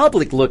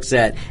public looks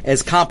at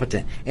as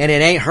competent, and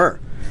it ain't her.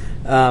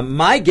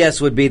 My guess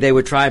would be they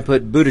would try and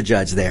put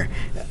Buttigieg there.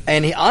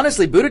 And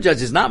honestly,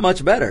 Buttigieg is not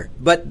much better.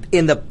 But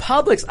in the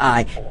public's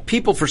eye,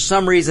 people for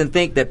some reason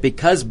think that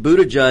because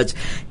Buttigieg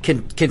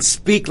can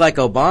speak like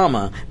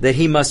Obama, that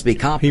he must be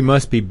competent. He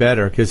must be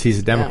better because he's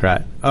a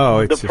Democrat. Yeah. Oh,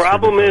 it's the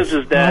problem is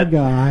that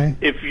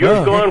if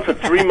you're gone for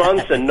 3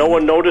 months and no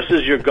one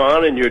notices you're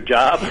gone in your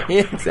job.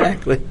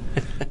 Exactly.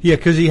 Yeah,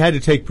 because he had to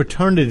take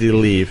paternity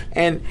leave.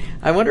 And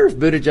I wonder if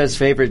Buttigieg's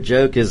favorite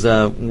joke is,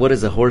 what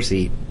does a horse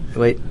eat?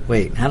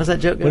 Wait. How does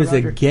that joke go, What does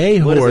Roger? a gay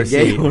horse eat? What does a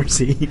gay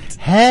horse eat?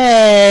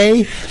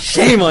 Hey!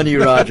 Shame on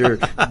you, Roger.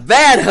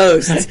 Bad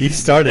host. He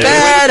started.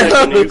 Bad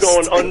host. You're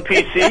going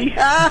un-PC?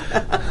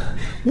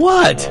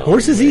 What?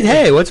 Horses eat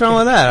hay. What's wrong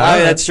with that?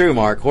 That's true,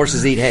 Mark.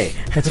 Horses eat hay.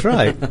 That's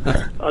right.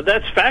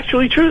 That's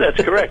factually true.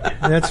 That's correct.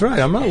 That's right.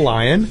 I'm not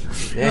lying.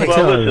 Yeah. I'm Well,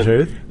 telling the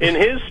listen, truth. in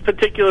his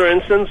particular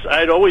instance,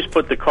 I'd always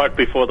put the cart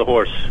before the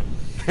horse.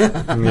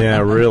 Yeah,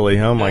 really.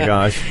 Oh, my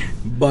gosh.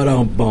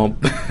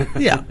 Bump.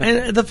 Yeah,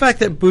 and the fact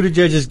that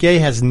Buttigieg is gay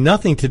has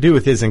nothing to do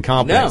with his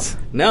incompetence.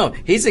 No.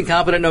 He's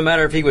incompetent no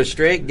matter if he was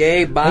straight,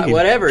 gay, bi,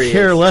 whatever he is.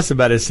 Care less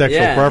about his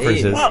sexual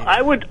preferences. Well,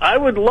 I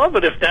would love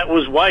it if that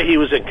was why he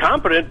was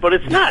incompetent, but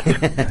it's not.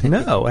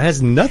 No, it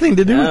has nothing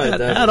to do with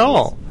that at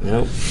all.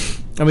 Nope.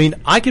 I mean,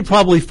 I could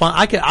probably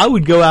find. I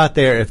would go out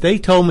there if they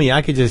told me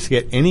I could just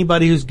get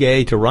anybody who's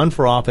gay to run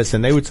for office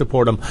and they would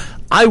support him.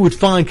 I would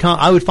find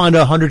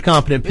 100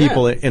 competent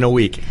people in a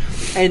week.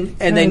 And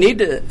they need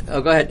to.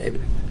 Oh, go ahead,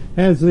 David.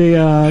 Has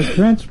the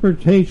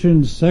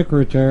transportation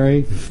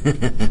secretary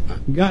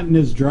gotten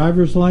his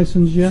driver's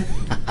license yet?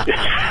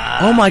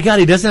 Oh my God,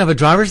 he doesn't have a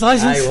driver's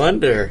license? I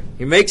wonder.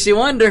 He makes you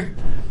wonder.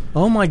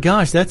 Oh my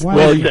gosh, that's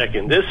Wait a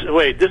second. This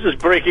is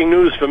breaking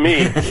news for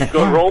me.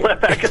 Go roll that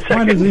back a second.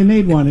 Why does he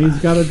need one? He's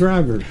got a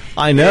driver.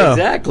 I know.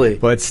 Exactly.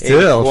 But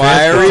still.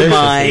 Inquiry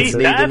minds See,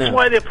 need to that's know.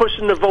 why they're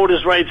pushing the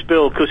voters' rights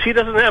bill, because he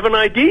doesn't have an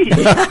ID.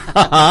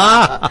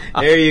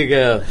 There you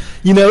go.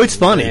 You know, it's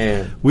funny.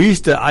 Man.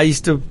 I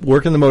used to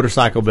work in the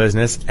motorcycle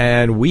business,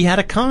 and we had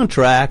a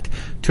contract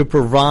to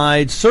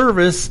provide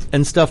service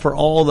and stuff for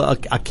all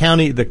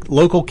the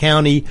local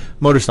county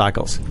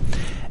motorcycles.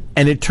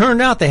 And it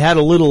turned out they had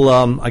a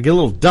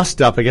little, dust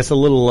up, a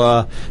little,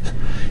 a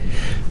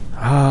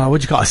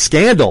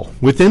scandal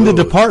within the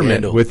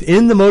department,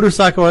 within the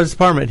motorcycle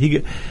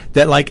department.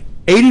 That like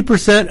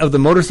 80% of the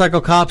motorcycle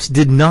cops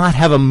did not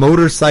have a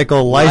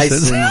motorcycle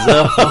license.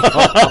 Oh,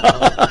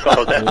 that's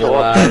awesome.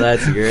 Wow,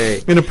 that's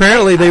great. And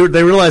apparently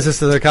they realized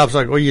this, and the cops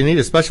were like, well, you need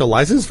a special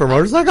license for a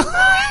motorcycle?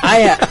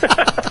 I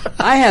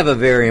have a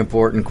very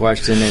important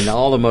question, and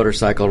all the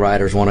motorcycle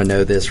riders want to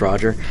know this,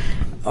 Roger.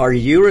 Are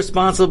you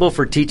responsible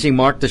for teaching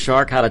Mark the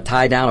Shark how to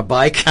tie down a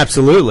bike?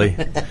 Absolutely.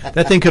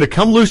 That thing could have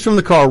come loose from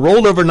the car,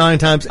 rolled over 9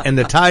 times, and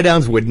the tie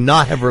downs would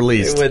not have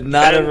released. It would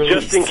not have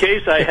released. Just in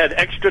case, I had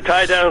extra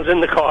tie downs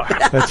in the car.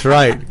 That's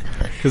right.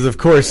 Because, of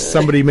course,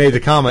 somebody made the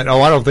comment,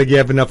 I don't think you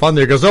have enough on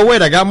there. He goes, oh,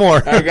 wait, I got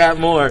more. I got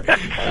more.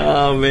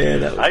 Oh,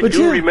 man. I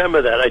do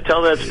remember that. I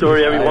tell that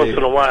story every once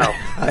in a while.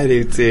 I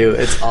do, too.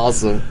 It's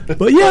awesome.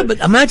 But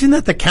imagine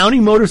that the county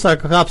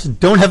motorcycle cops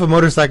don't have a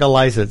motorcycle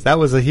license. That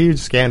was a huge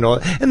scandal.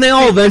 And they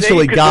all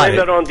eventually got it. They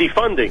could blame that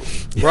on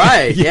defunding.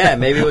 Right, yeah.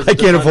 Maybe it was I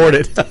can't afford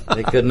it.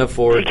 They couldn't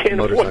afford He can't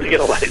afford to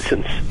get a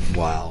license.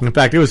 Wow. In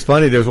fact, it was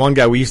funny. There was one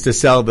guy, we used to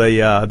sell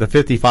the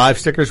 55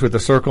 stickers with the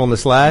circle and the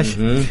slash.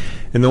 Mm-hmm.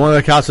 And the one of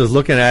the cops was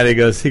looking at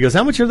it. He goes,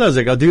 how much are those?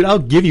 I go, dude, I'll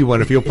give you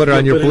one if you'll put it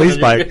on your police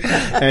bike.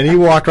 And he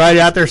walked right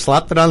out there,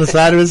 slapped it on the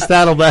side of his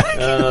saddlebag.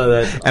 Oh,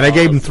 that's and I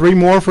gave him 3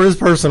 more for his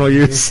personal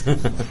use. You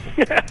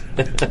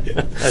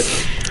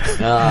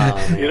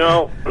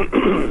know,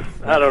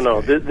 I don't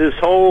know. This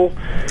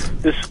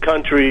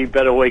country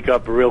better wake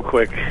up real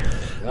quick.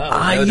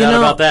 No doubt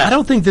about that. I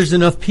don't think there's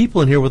enough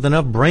people in here with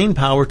enough brain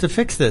power to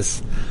fix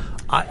this.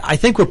 I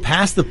think we're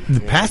past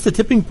the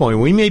tipping point.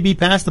 We may be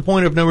past the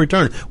point of no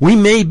return. We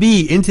may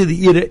be into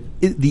the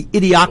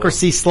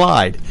idiocracy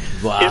slide.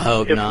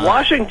 Wow, if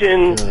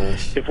Washington,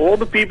 if all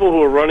the people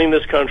who are running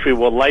this country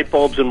were light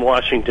bulbs in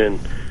Washington,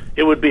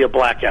 it would be a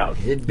blackout.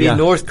 It'd be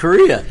North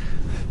Korea.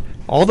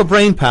 All the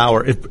brain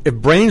power. If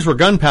brains were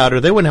gunpowder,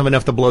 they wouldn't have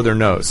enough to blow their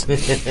nose.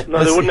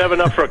 No, they wouldn't have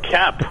enough for a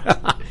cap.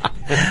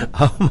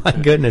 Oh my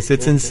goodness,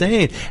 it's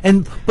insane.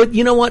 But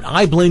you know what?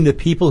 I blame the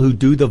people who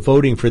do the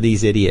voting for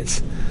these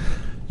idiots.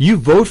 You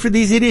vote for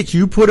these idiots,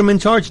 you put them in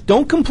charge.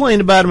 Don't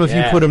complain about them if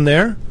you put them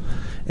there.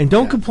 And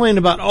don't complain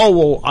about,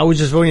 I was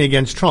just voting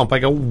against Trump. I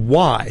go,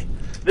 why?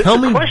 Tell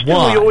me why. The question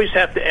we always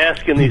have to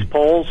ask in these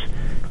polls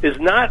is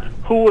not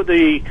who are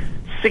the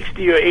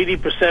 60 or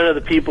 80% of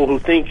the people who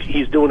think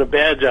he's doing a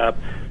bad job.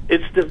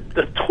 It's the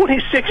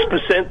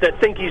 26% that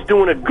think he's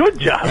doing a good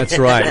job. That's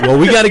right. Well,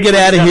 we got to get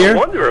out of here.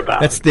 Wonder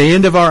about. That's the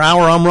end of our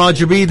hour. I'm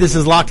Roger B. This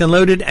is Locked and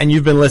Loaded, and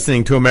you've been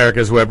listening to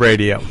America's Web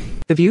Radio.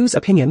 The views,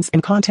 opinions,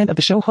 and content of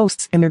the show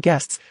hosts and their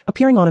guests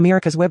appearing on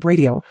America's Web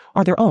Radio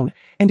are their own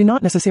and do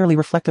not necessarily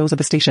reflect those of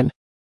the station.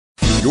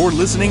 You're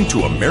listening to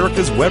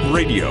America's Web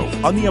Radio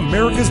on the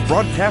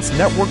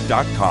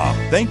AmericasBroadcastNetwork.com.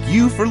 Thank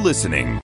you for listening.